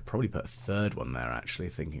down. I could probably put a third one there, actually,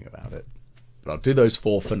 thinking about it. But I'll do those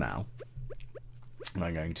 4 for now. And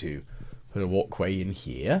I'm going to put a walkway in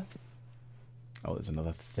here. Oh, there's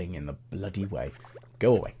another thing in the bloody way.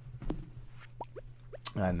 Go away.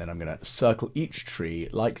 And then I'm going to circle each tree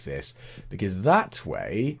like this, because that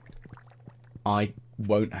way I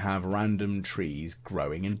won't have random trees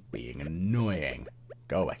growing and being annoying.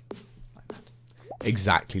 Go away. Like that.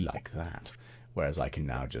 Exactly like that. Whereas I can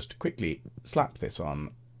now just quickly slap this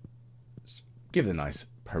on, give it a nice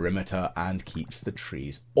perimeter, and keeps the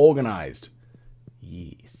trees organised.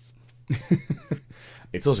 Yes.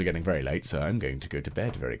 It's also getting very late, so I'm going to go to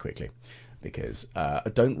bed very quickly. Because I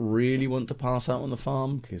don't really want to pass out on the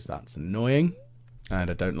farm, because that's annoying. And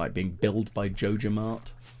I don't like being billed by Joja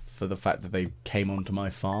Mart for the fact that they came onto my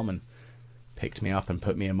farm and picked me up and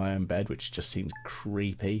put me in my own bed, which just seems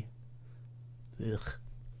creepy. Ugh.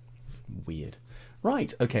 Weird.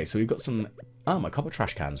 Right, okay, so we've got some... Oh, my copper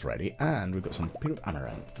trash can's ready, and we've got some peeled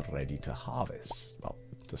amaranth ready to harvest. Well,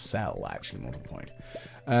 to sell, actually, more to the point.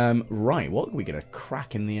 Right, what are we going to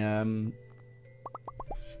crack in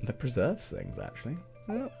the preserves things, actually?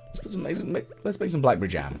 Let's put some, let's make some blackberry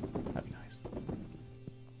jam. That'd be nice.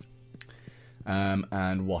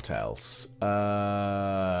 And what else?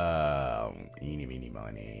 Eeny, meeny,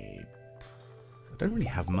 miny. I Don't really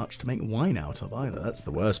have much to make wine out of either. That's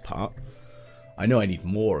the worst part. I know I need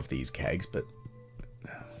more of these kegs, but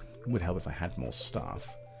it would help if I had more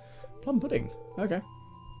stuff. Plum pudding. Okay.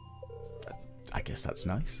 I guess that's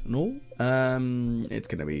nice and all. It's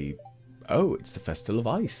going to be... Oh, it's the Festival of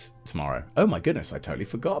Ice tomorrow. Oh my goodness, I totally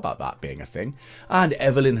forgot about that being a thing. And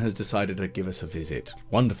Evelyn has decided to give us a visit.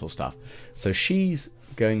 Wonderful stuff. So she's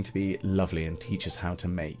going to be lovely and teach us how to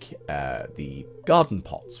make the garden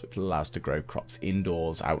pots, which will allow us to grow crops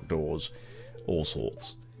indoors, outdoors, all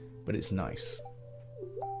sorts. But it's nice.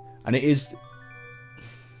 And it is...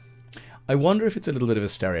 I wonder if it's a little bit of a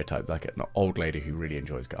stereotype, like an old lady who really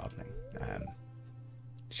enjoys gardening.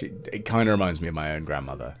 It kind of reminds me of my own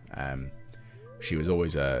grandmother. She was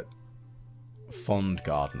always a fond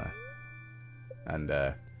gardener. And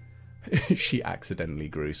she accidentally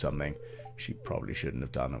grew something she probably shouldn't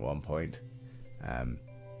have done at one point.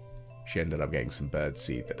 She ended up getting some bird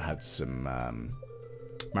seed that had some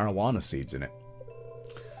marijuana seeds in it.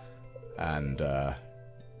 And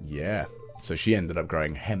yeah, so she ended up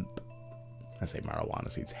growing hemp. I say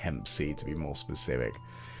marijuana seeds, hemp seed to be more specific.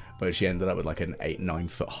 But she ended up with like an 8-9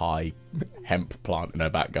 foot high hemp plant in her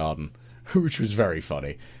back garden, which was very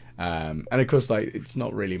funny. And of course, like, it's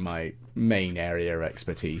not really my main area of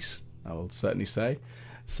expertise, I will certainly say.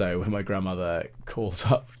 So when my grandmother calls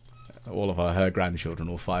up all of her grandchildren,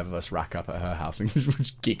 all 5 of us rack up at her house and we're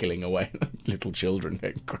just giggling away like little children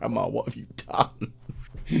going, "Grandma, what have you done?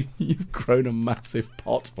 You've grown a massive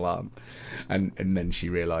pot plant." And then she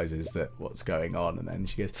realises that what's going on, and then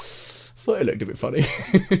she goes, "Thought it looked a bit funny."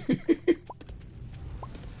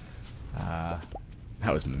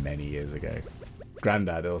 That was many years ago.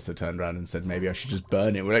 Grandad also turned around and said, "Maybe I should just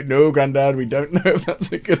burn it." We're like, "No, Grandad, we don't know if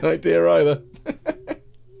that's a good idea either."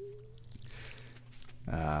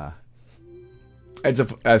 It's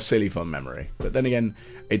a silly fun memory. But then again,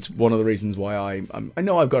 it's one of the reasons why I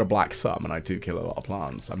know I've got a black thumb and I do kill a lot of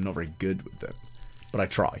plants. I'm not very good with them. But I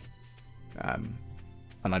try. And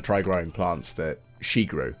I try growing plants that she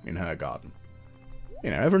grew in her garden.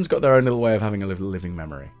 You know, everyone's got their own little way of having a little living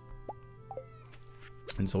memory.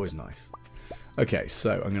 And it's always nice. Okay,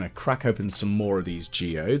 so I'm going to crack open some more of these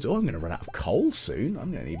geodes. Oh, I'm going to run out of coal soon.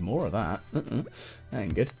 I'm going to need more of that. That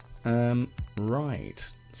ain't good.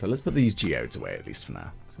 Right. So let's put these geodes away at least for now.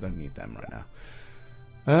 So I don't need them right now.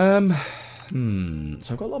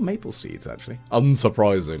 So I've got a lot of maple seeds, actually.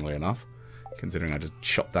 Unsurprisingly enough. Considering I just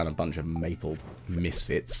chopped down a bunch of maple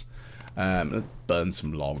misfits. Let's burn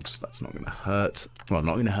some logs. That's not going to hurt. Well,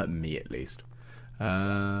 not going to hurt me, at least. Well,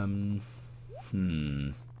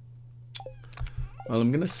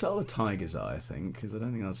 I'm going to sell the tiger's eye, I think, because I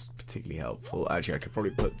don't think that's particularly helpful. Actually, I could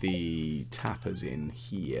probably put the tappers in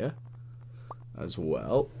here as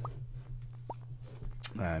well.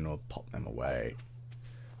 And we'll pop them away.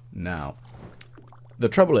 Now, the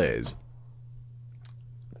trouble is,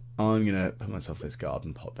 I'm going to put myself this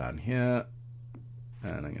garden pot down here.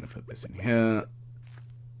 And I'm going to put this in here.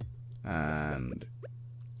 And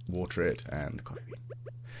water it and coffee.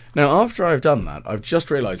 Now, after I've done that, I've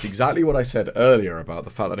just realised exactly what I said earlier about the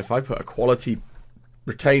fact that if I put a quality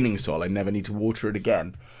retaining soil, I never need to water it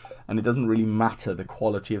again. And it doesn't really matter the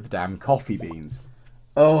quality of the damn coffee beans.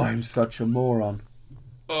 Oh, I'm such a moron.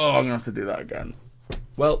 Oh, I'm going to have to do that again.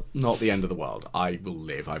 Well, not the end of the world. I will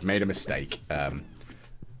live. I've made a mistake.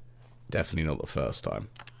 Definitely not the first time.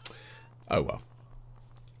 Oh, well.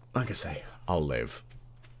 Like I say, I'll live.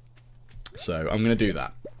 So I'm going to do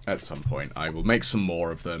that at some point. I will make some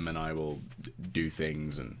more of them and I will do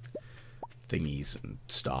things and thingies and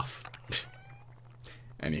stuff.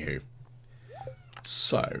 Anywho.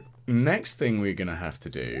 So, next thing we're going to have to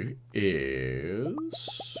do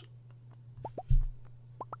is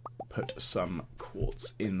put some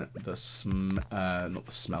quartz in the not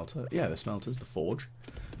the smelter. Yeah, the smelter's the forge.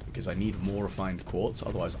 Because I need more refined quartz,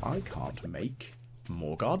 otherwise I can't make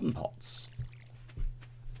more garden pots.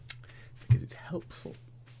 Because it's helpful.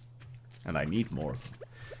 And I need more of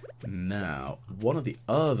them. Now, one of the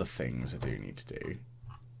other things I do need to do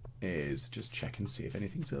is just check and see if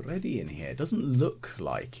anything's already in here. It doesn't look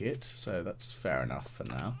like it, so that's fair enough for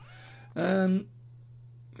now.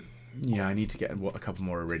 Yeah, I need to get a couple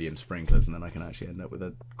more iridium sprinklers, and then I can actually end up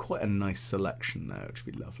with quite a nice selection there, which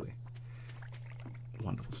would be lovely.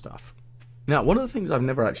 Wonderful stuff. Now, one of the things I've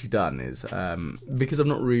never actually done is, because I've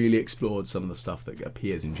not really explored some of the stuff that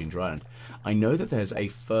appears in Ginger Island, I know that there's a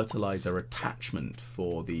fertilizer attachment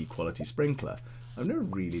for the quality sprinkler. I've never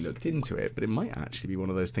really looked into it, but it might actually be one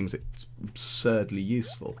of those things that's absurdly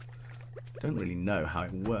useful. I don't really know how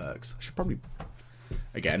it works. I should probably...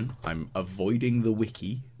 Again, I'm avoiding the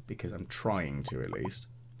wiki, because I'm trying to at least.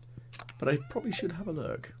 But I probably should have a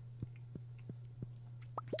look.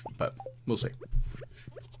 but we'll see.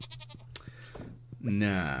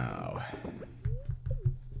 Now,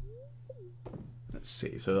 let's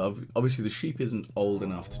see. So obviously the sheep isn't old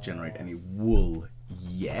enough to generate any wool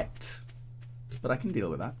yet, but I can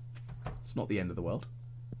deal with that. It's not the end of the world.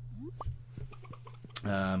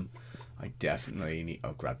 I definitely need...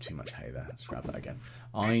 Oh, grab too much hay there. Let's grab that again.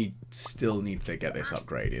 I still need to get this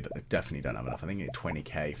upgraded. I definitely don't have enough. I think I need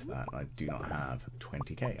 20k for that. I do not have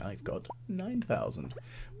 20k. I've got 9,000,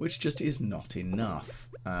 which just is not enough.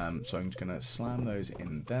 So I'm just going to slam those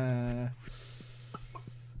in there.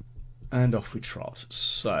 And off we trot.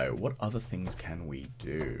 So, what other things can we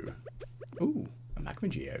do? Ooh, a magma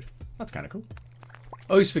geode. That's kind of cool.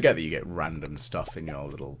 I always forget that you get random stuff in your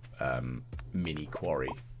little mini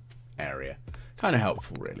quarry area. Kind of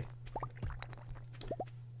helpful, really.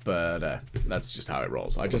 But that's just how it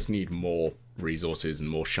rolls. I just need more resources and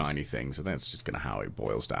more shiny things. I think that's just kind of how it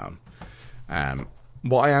boils down.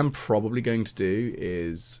 What I am probably going to do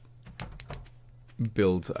is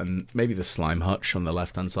build maybe the slime hutch on the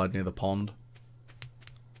left-hand side near the pond.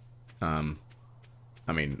 I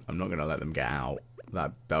mean, I'm not going to let them get out.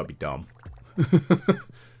 That would be dumb.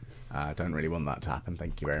 I don't really want that to happen,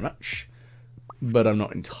 thank you very much. But I'm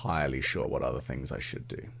not entirely sure what other things I should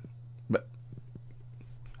do. But,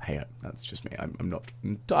 hey, that's just me. I'm not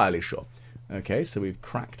entirely sure. Okay, so we've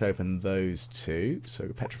cracked open those two. So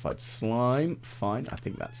petrified slime, fine. I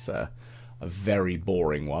think that's a very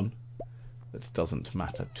boring one. That doesn't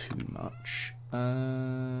matter too much.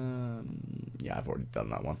 Yeah, I've already done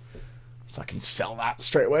that one. So I can sell that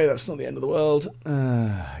straight away. That's not the end of the world.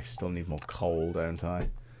 I still need more coal, don't I?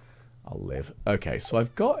 I'll live. Okay, so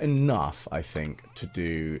I've got enough, I think, to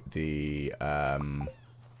do the other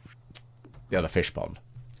fish pond.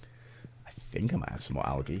 I think I might have some more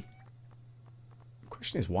algae. The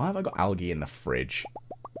question is, why have I got algae in the fridge?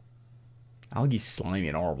 Algae's slimy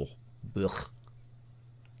and horrible. Ugh.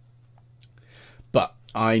 But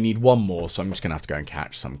I need one more, so I'm just going to have to go and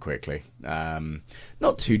catch some quickly.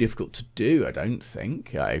 Not too difficult to do, I don't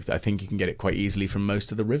think. I think you can get it quite easily from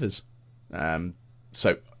most of the rivers.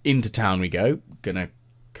 So into town we go. Gonna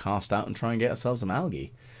cast out and try and get ourselves some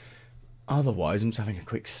algae. Otherwise, I'm just having a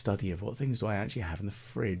quick study of what things do I actually have in the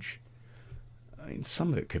fridge. I mean,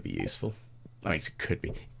 some of it could be useful. I mean, it could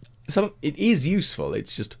be. It is useful.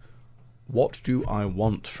 It's just, what do I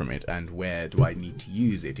want from it, and where do I need to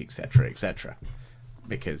use it, etc., etc.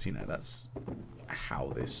 Because, you know, that's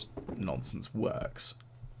how this nonsense works.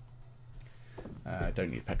 Don't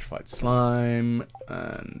need petrified slime,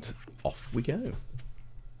 and off we go.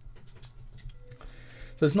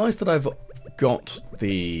 So it's nice that I've got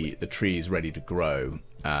the trees ready to grow.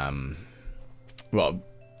 Well,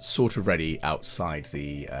 sort of ready outside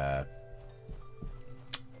the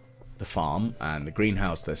farm, and the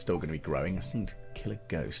greenhouse they're still going to be growing. I still need to kill a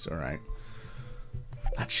ghost. All right,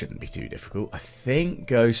 that shouldn't be too difficult. I think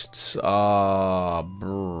ghosts are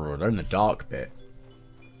they're in the dark bit.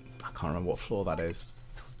 I can't remember what floor that is.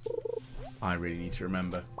 I really need to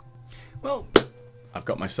remember. Well, I've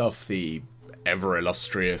got myself the ever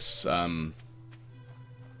illustrious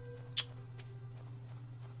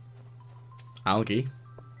algae.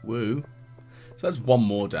 Woo. So that's one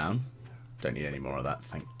more down. Don't need any more of that,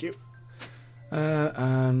 thank you.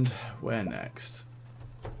 And where next?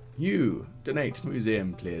 You, donate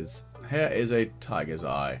museum, please. Here is a tiger's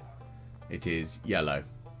eye. It is yellow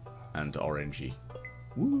and orangey.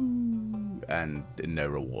 Woo! And no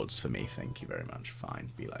rewards for me, thank you very much.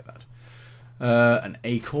 Fine, be like that. An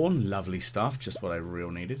acorn, lovely stuff, just what I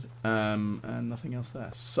real needed. And nothing else there.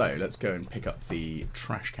 So let's go and pick up the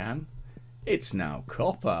trash can. It's now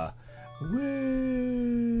copper.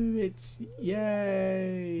 Woo! It's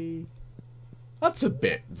yay! That's a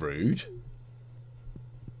bit rude.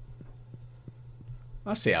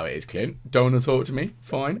 I see how it is, Clint. Don't want to talk to me?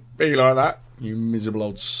 Fine. Be like that, you miserable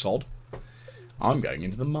old sod. I'm going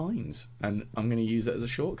into the mines, and I'm going to use it as a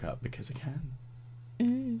shortcut because I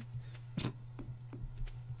can.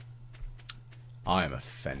 I am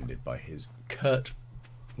offended by his curt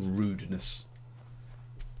rudeness.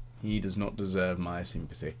 He does not deserve my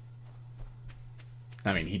sympathy.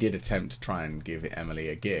 I mean, he did attempt to try and give Emily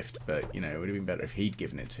a gift, but, you know, it would have been better if he'd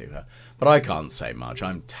given it to her. But I can't say much.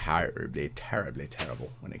 I'm terribly, terribly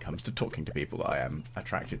terrible when it comes to talking to people that I am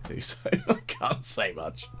attracted to, so I can't say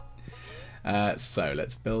much. So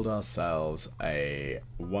let's build ourselves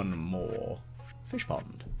one more fish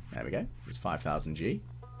pond. There we go. It's 5,000 G.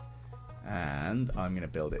 And I'm going to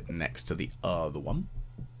build it next to the other one,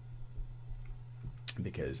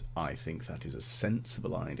 because I think that is a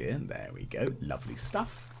sensible idea. And there we go. Lovely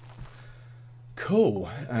stuff. Cool.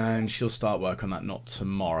 And she'll start work on that not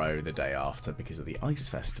tomorrow, the day after, because of the ice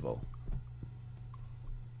festival.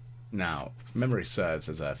 Now, if memory serves,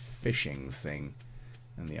 there's a fishing thing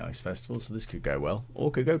in the ice festival, so this could go well,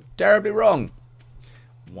 or could go terribly wrong.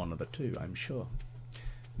 One of the two, I'm sure.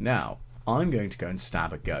 Now, I'm going to go and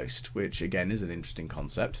stab a ghost, which again is an interesting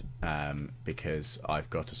concept, because I've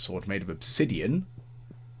got a sword made of obsidian,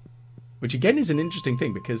 which again is an interesting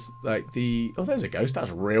thing, because like oh, there's a ghost.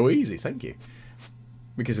 That's real easy. Thank you.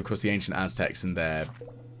 Because of course the ancient Aztecs and their,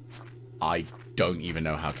 I don't even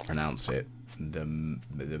know how to pronounce it. The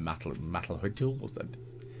Matlalhuitl, was that?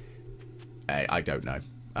 I don't know.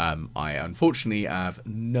 I unfortunately have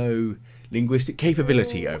no linguistic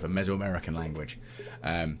capability over Mesoamerican language.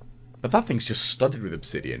 But that thing's just studded with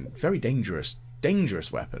obsidian. Very dangerous,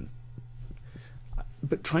 dangerous weapon.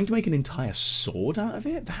 But trying to make an entire sword out of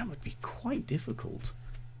it, that would be quite difficult.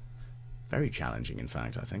 Very challenging, in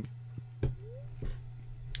fact, I think.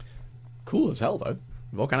 Cool as hell, though.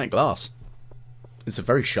 Volcanic glass. It's a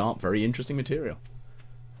very sharp, very interesting material.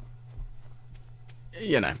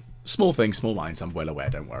 You know, small things, small minds, I'm well aware,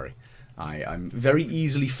 don't worry. I'm very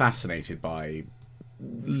easily fascinated by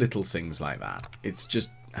little things like that. It's just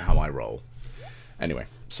how I roll. Anyway,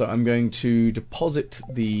 so I'm going to deposit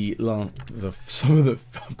some of the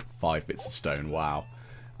 5 bits of stone. Wow.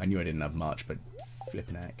 I knew I didn't have much, but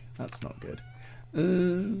flipping heck, that's not good.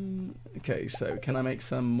 Okay, so can I make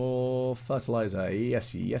some more fertilizer?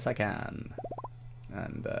 Yes, yes I can.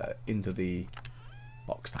 And into the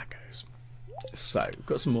box that goes. So, we've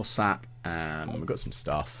got some more sap, and we've got some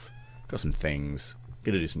stuff, got some things,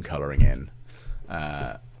 gonna do some colouring in.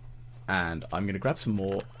 And I'm going to grab some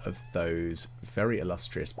more of those very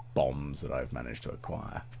illustrious bombs that I've managed to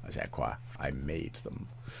acquire. I say acquire, I made them.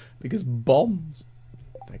 Because bombs,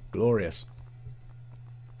 they're glorious.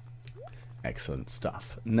 Excellent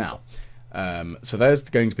stuff. Now, so there's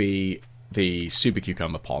going to be the Super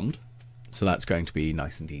Cucumber Pond. So that's going to be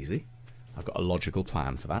nice and easy. I've got a logical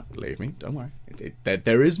plan for that, believe me. Don't worry.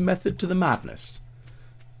 There is method to the madness.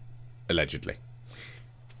 Allegedly.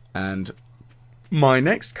 And my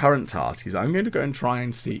next current task is I'm going to go and try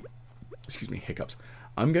and see... Excuse me, hiccups.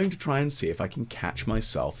 I'm going to try and see if I can catch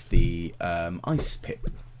myself the ice pip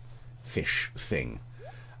fish thing.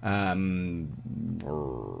 I mean,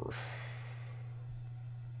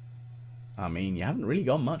 you haven't really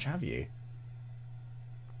got much, have you?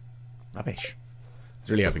 Rubbish. I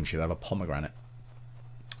was really hoping she'd have a pomegranate.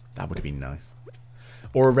 That would have been nice.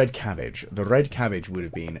 Or a red cabbage. The red cabbage would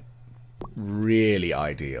have been really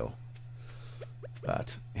ideal.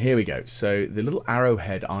 But here we go. So the little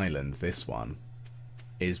Arrowhead Island, this one,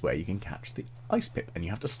 is where you can catch the ice pip. And you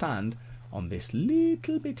have to stand on this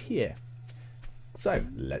little bit here. So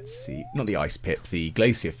let's see. Not the ice pip, the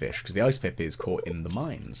glacier fish. Because the ice pip is caught in the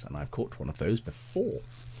mines. And I've caught one of those before.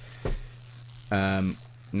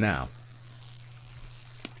 Now,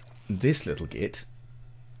 this little git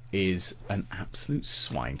is an absolute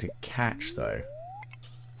swine to catch, though.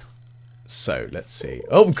 So, let's see.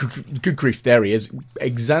 Oh, good grief. There he is.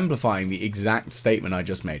 Exemplifying the exact statement I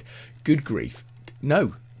just made. Good grief.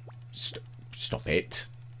 No. Stop it.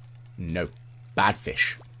 No. Bad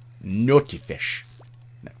fish. Naughty fish.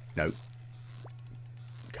 No. No.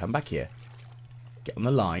 Come back here. Get on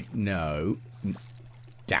the line. No.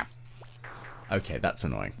 Damn. Okay, that's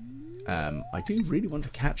annoying. I do really want to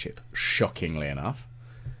catch it, shockingly enough.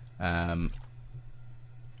 And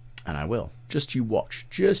I will. Just you watch.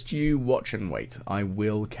 Just you watch and wait. I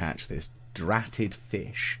will catch this dratted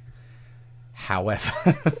fish. However,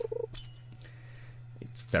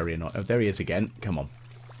 it's very annoying. Oh, there he is again. Come on.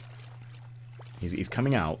 He's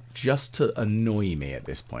coming out just to annoy me at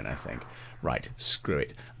this point, I think. Right, screw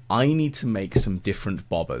it. I need to make some different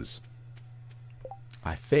bobbers.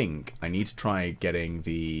 I think I need to try getting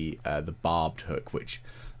the barbed hook, which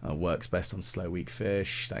works best on slow, weak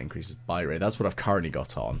fish. That increases bite rate. That's what I've currently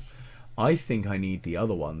got on. I think I need the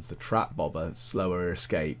other ones, the trap bobber, slower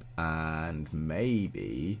escape, and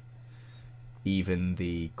maybe even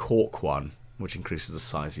the cork one, which increases the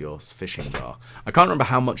size of your fishing bar. I can't remember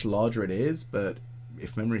how much larger it is, but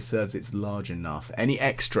if memory serves, it's large enough. Any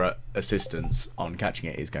extra assistance on catching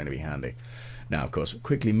it is going to be handy. Now, of course,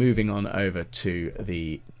 quickly moving on over to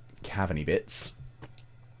the caverny bits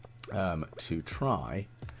to try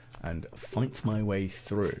and fight my way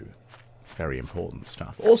through. Very important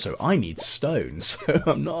stuff. Also, I need stone, so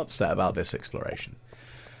I'm not upset about this exploration.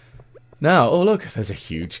 Now, oh look, there's a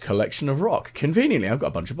huge collection of rock. Conveniently, I've got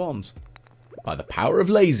a bunch of bombs. By the power of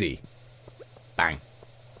lazy. Bang.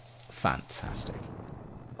 Fantastic.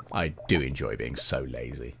 I do enjoy being so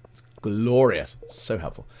lazy. It's Glorious. So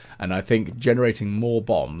helpful. And I think generating more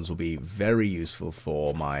bombs will be very useful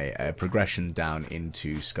for my progression down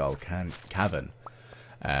into Skull Cavern.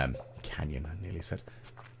 Canyon, I nearly said.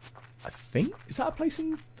 I think... Is that a place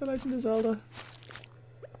in The Legend of Zelda?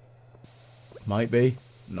 Might be.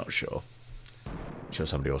 Not sure. I'm sure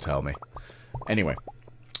somebody will tell me. Anyway,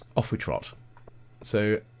 off we trot.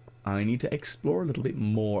 So, I need to explore a little bit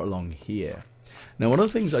more along here. Now, one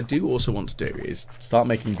of the things I do also want to do is start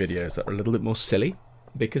making videos that are a little bit more silly.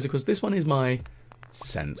 Because, of course, this one is my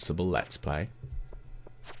sensible Let's Play.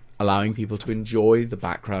 Allowing people to enjoy the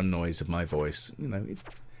background noise of my voice. You know,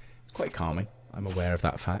 it's quite calming. I'm aware of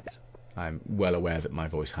that fact. I'm well aware that my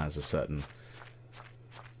voice has a certain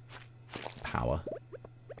power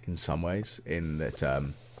in some ways. In that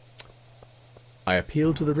I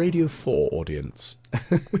appeal to the Radio 4 audience.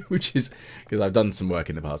 Which is... Because I've done some work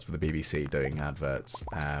in the past for the BBC doing adverts.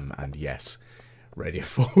 And yes, Radio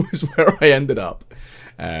 4 is where I ended up.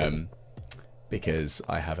 Because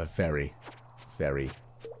I have a very, very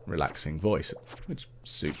relaxing voice. Which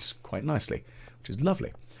suits quite nicely. Which is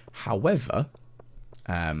lovely. However...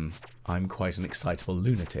 I'm quite an excitable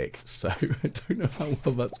lunatic, so I don't know how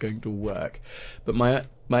well that's going to work. But my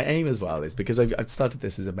aim as well is, because I've started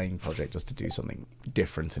this as a main project just to do something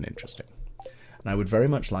different and interesting. And I would very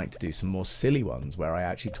much like to do some more silly ones where I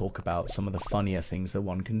actually talk about some of the funnier things that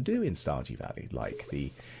one can do in Stardew Valley, like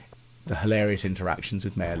the hilarious interactions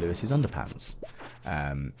with Mayor Lewis's underpants,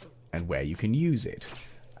 and where you can use it,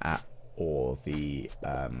 or the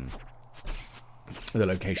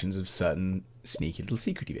locations of certain sneaky little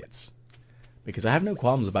secrety bits. Because I have no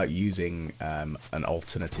qualms about using an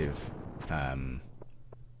alternative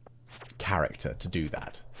character to do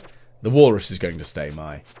that. The walrus is going to stay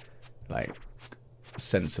my, like,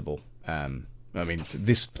 sensible... I mean,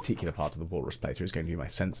 this particular part of the walrus playthrough is going to be my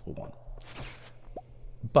sensible one.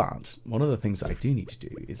 But one of the things that I do need to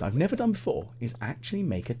do, is I've never done before, is actually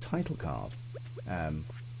make a title card.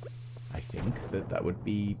 I think that would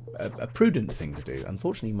be a prudent thing to do.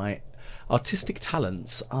 Unfortunately, my artistic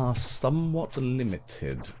talents are somewhat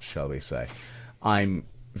limited, shall we say. I'm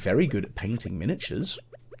very good at painting miniatures.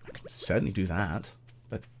 I can certainly do that.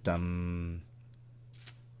 But,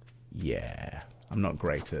 yeah. I'm not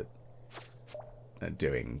great at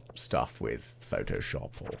doing stuff with Photoshop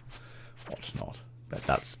or whatnot. But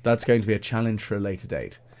that's going to be a challenge for a later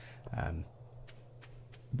date.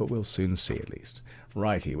 But we'll soon see, at least.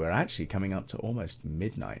 Righty, we're actually coming up to almost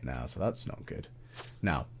midnight now, so that's not good.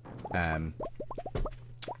 Now,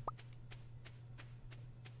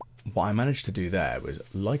 what I managed to do there was,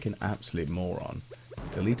 like an absolute moron,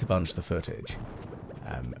 delete a bunch of the footage.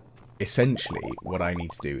 Essentially, what I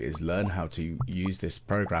need to do is learn how to use this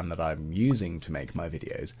program that I'm using to make my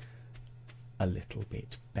videos a little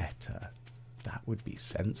bit better. That would be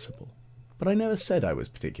sensible. But I never said I was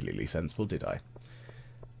particularly sensible, did I?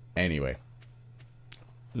 Anyway,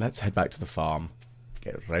 let's head back to the farm,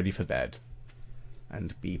 get ready for bed,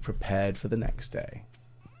 and be prepared for the next day.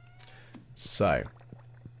 So,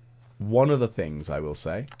 one of the things I will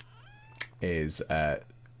say is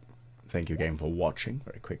thank you again for watching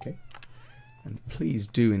very quickly. And please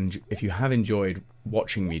do, if you have enjoyed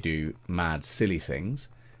watching me do mad, silly things,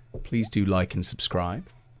 please do like and subscribe.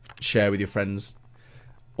 Share with your friends,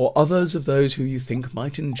 or others of those who you think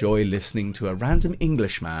might enjoy listening to a random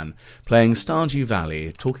Englishman playing Stardew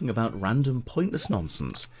Valley, talking about random pointless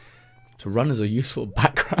nonsense, to run as a useful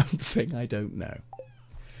background thing, I don't know.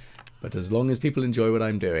 But as long as people enjoy what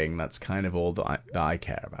I'm doing, that's kind of all that I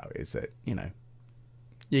care about, is that, you know,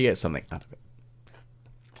 you get something out of it.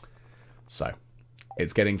 So,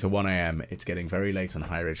 it's getting to 1 AM, it's getting very late on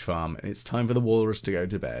High Ridge Farm, and it's time for the walrus to go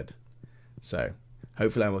to bed. So,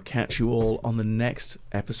 hopefully I will catch you all on the next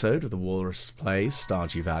episode of the Walrus Plays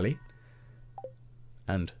Stardew Valley.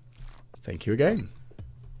 And thank you again.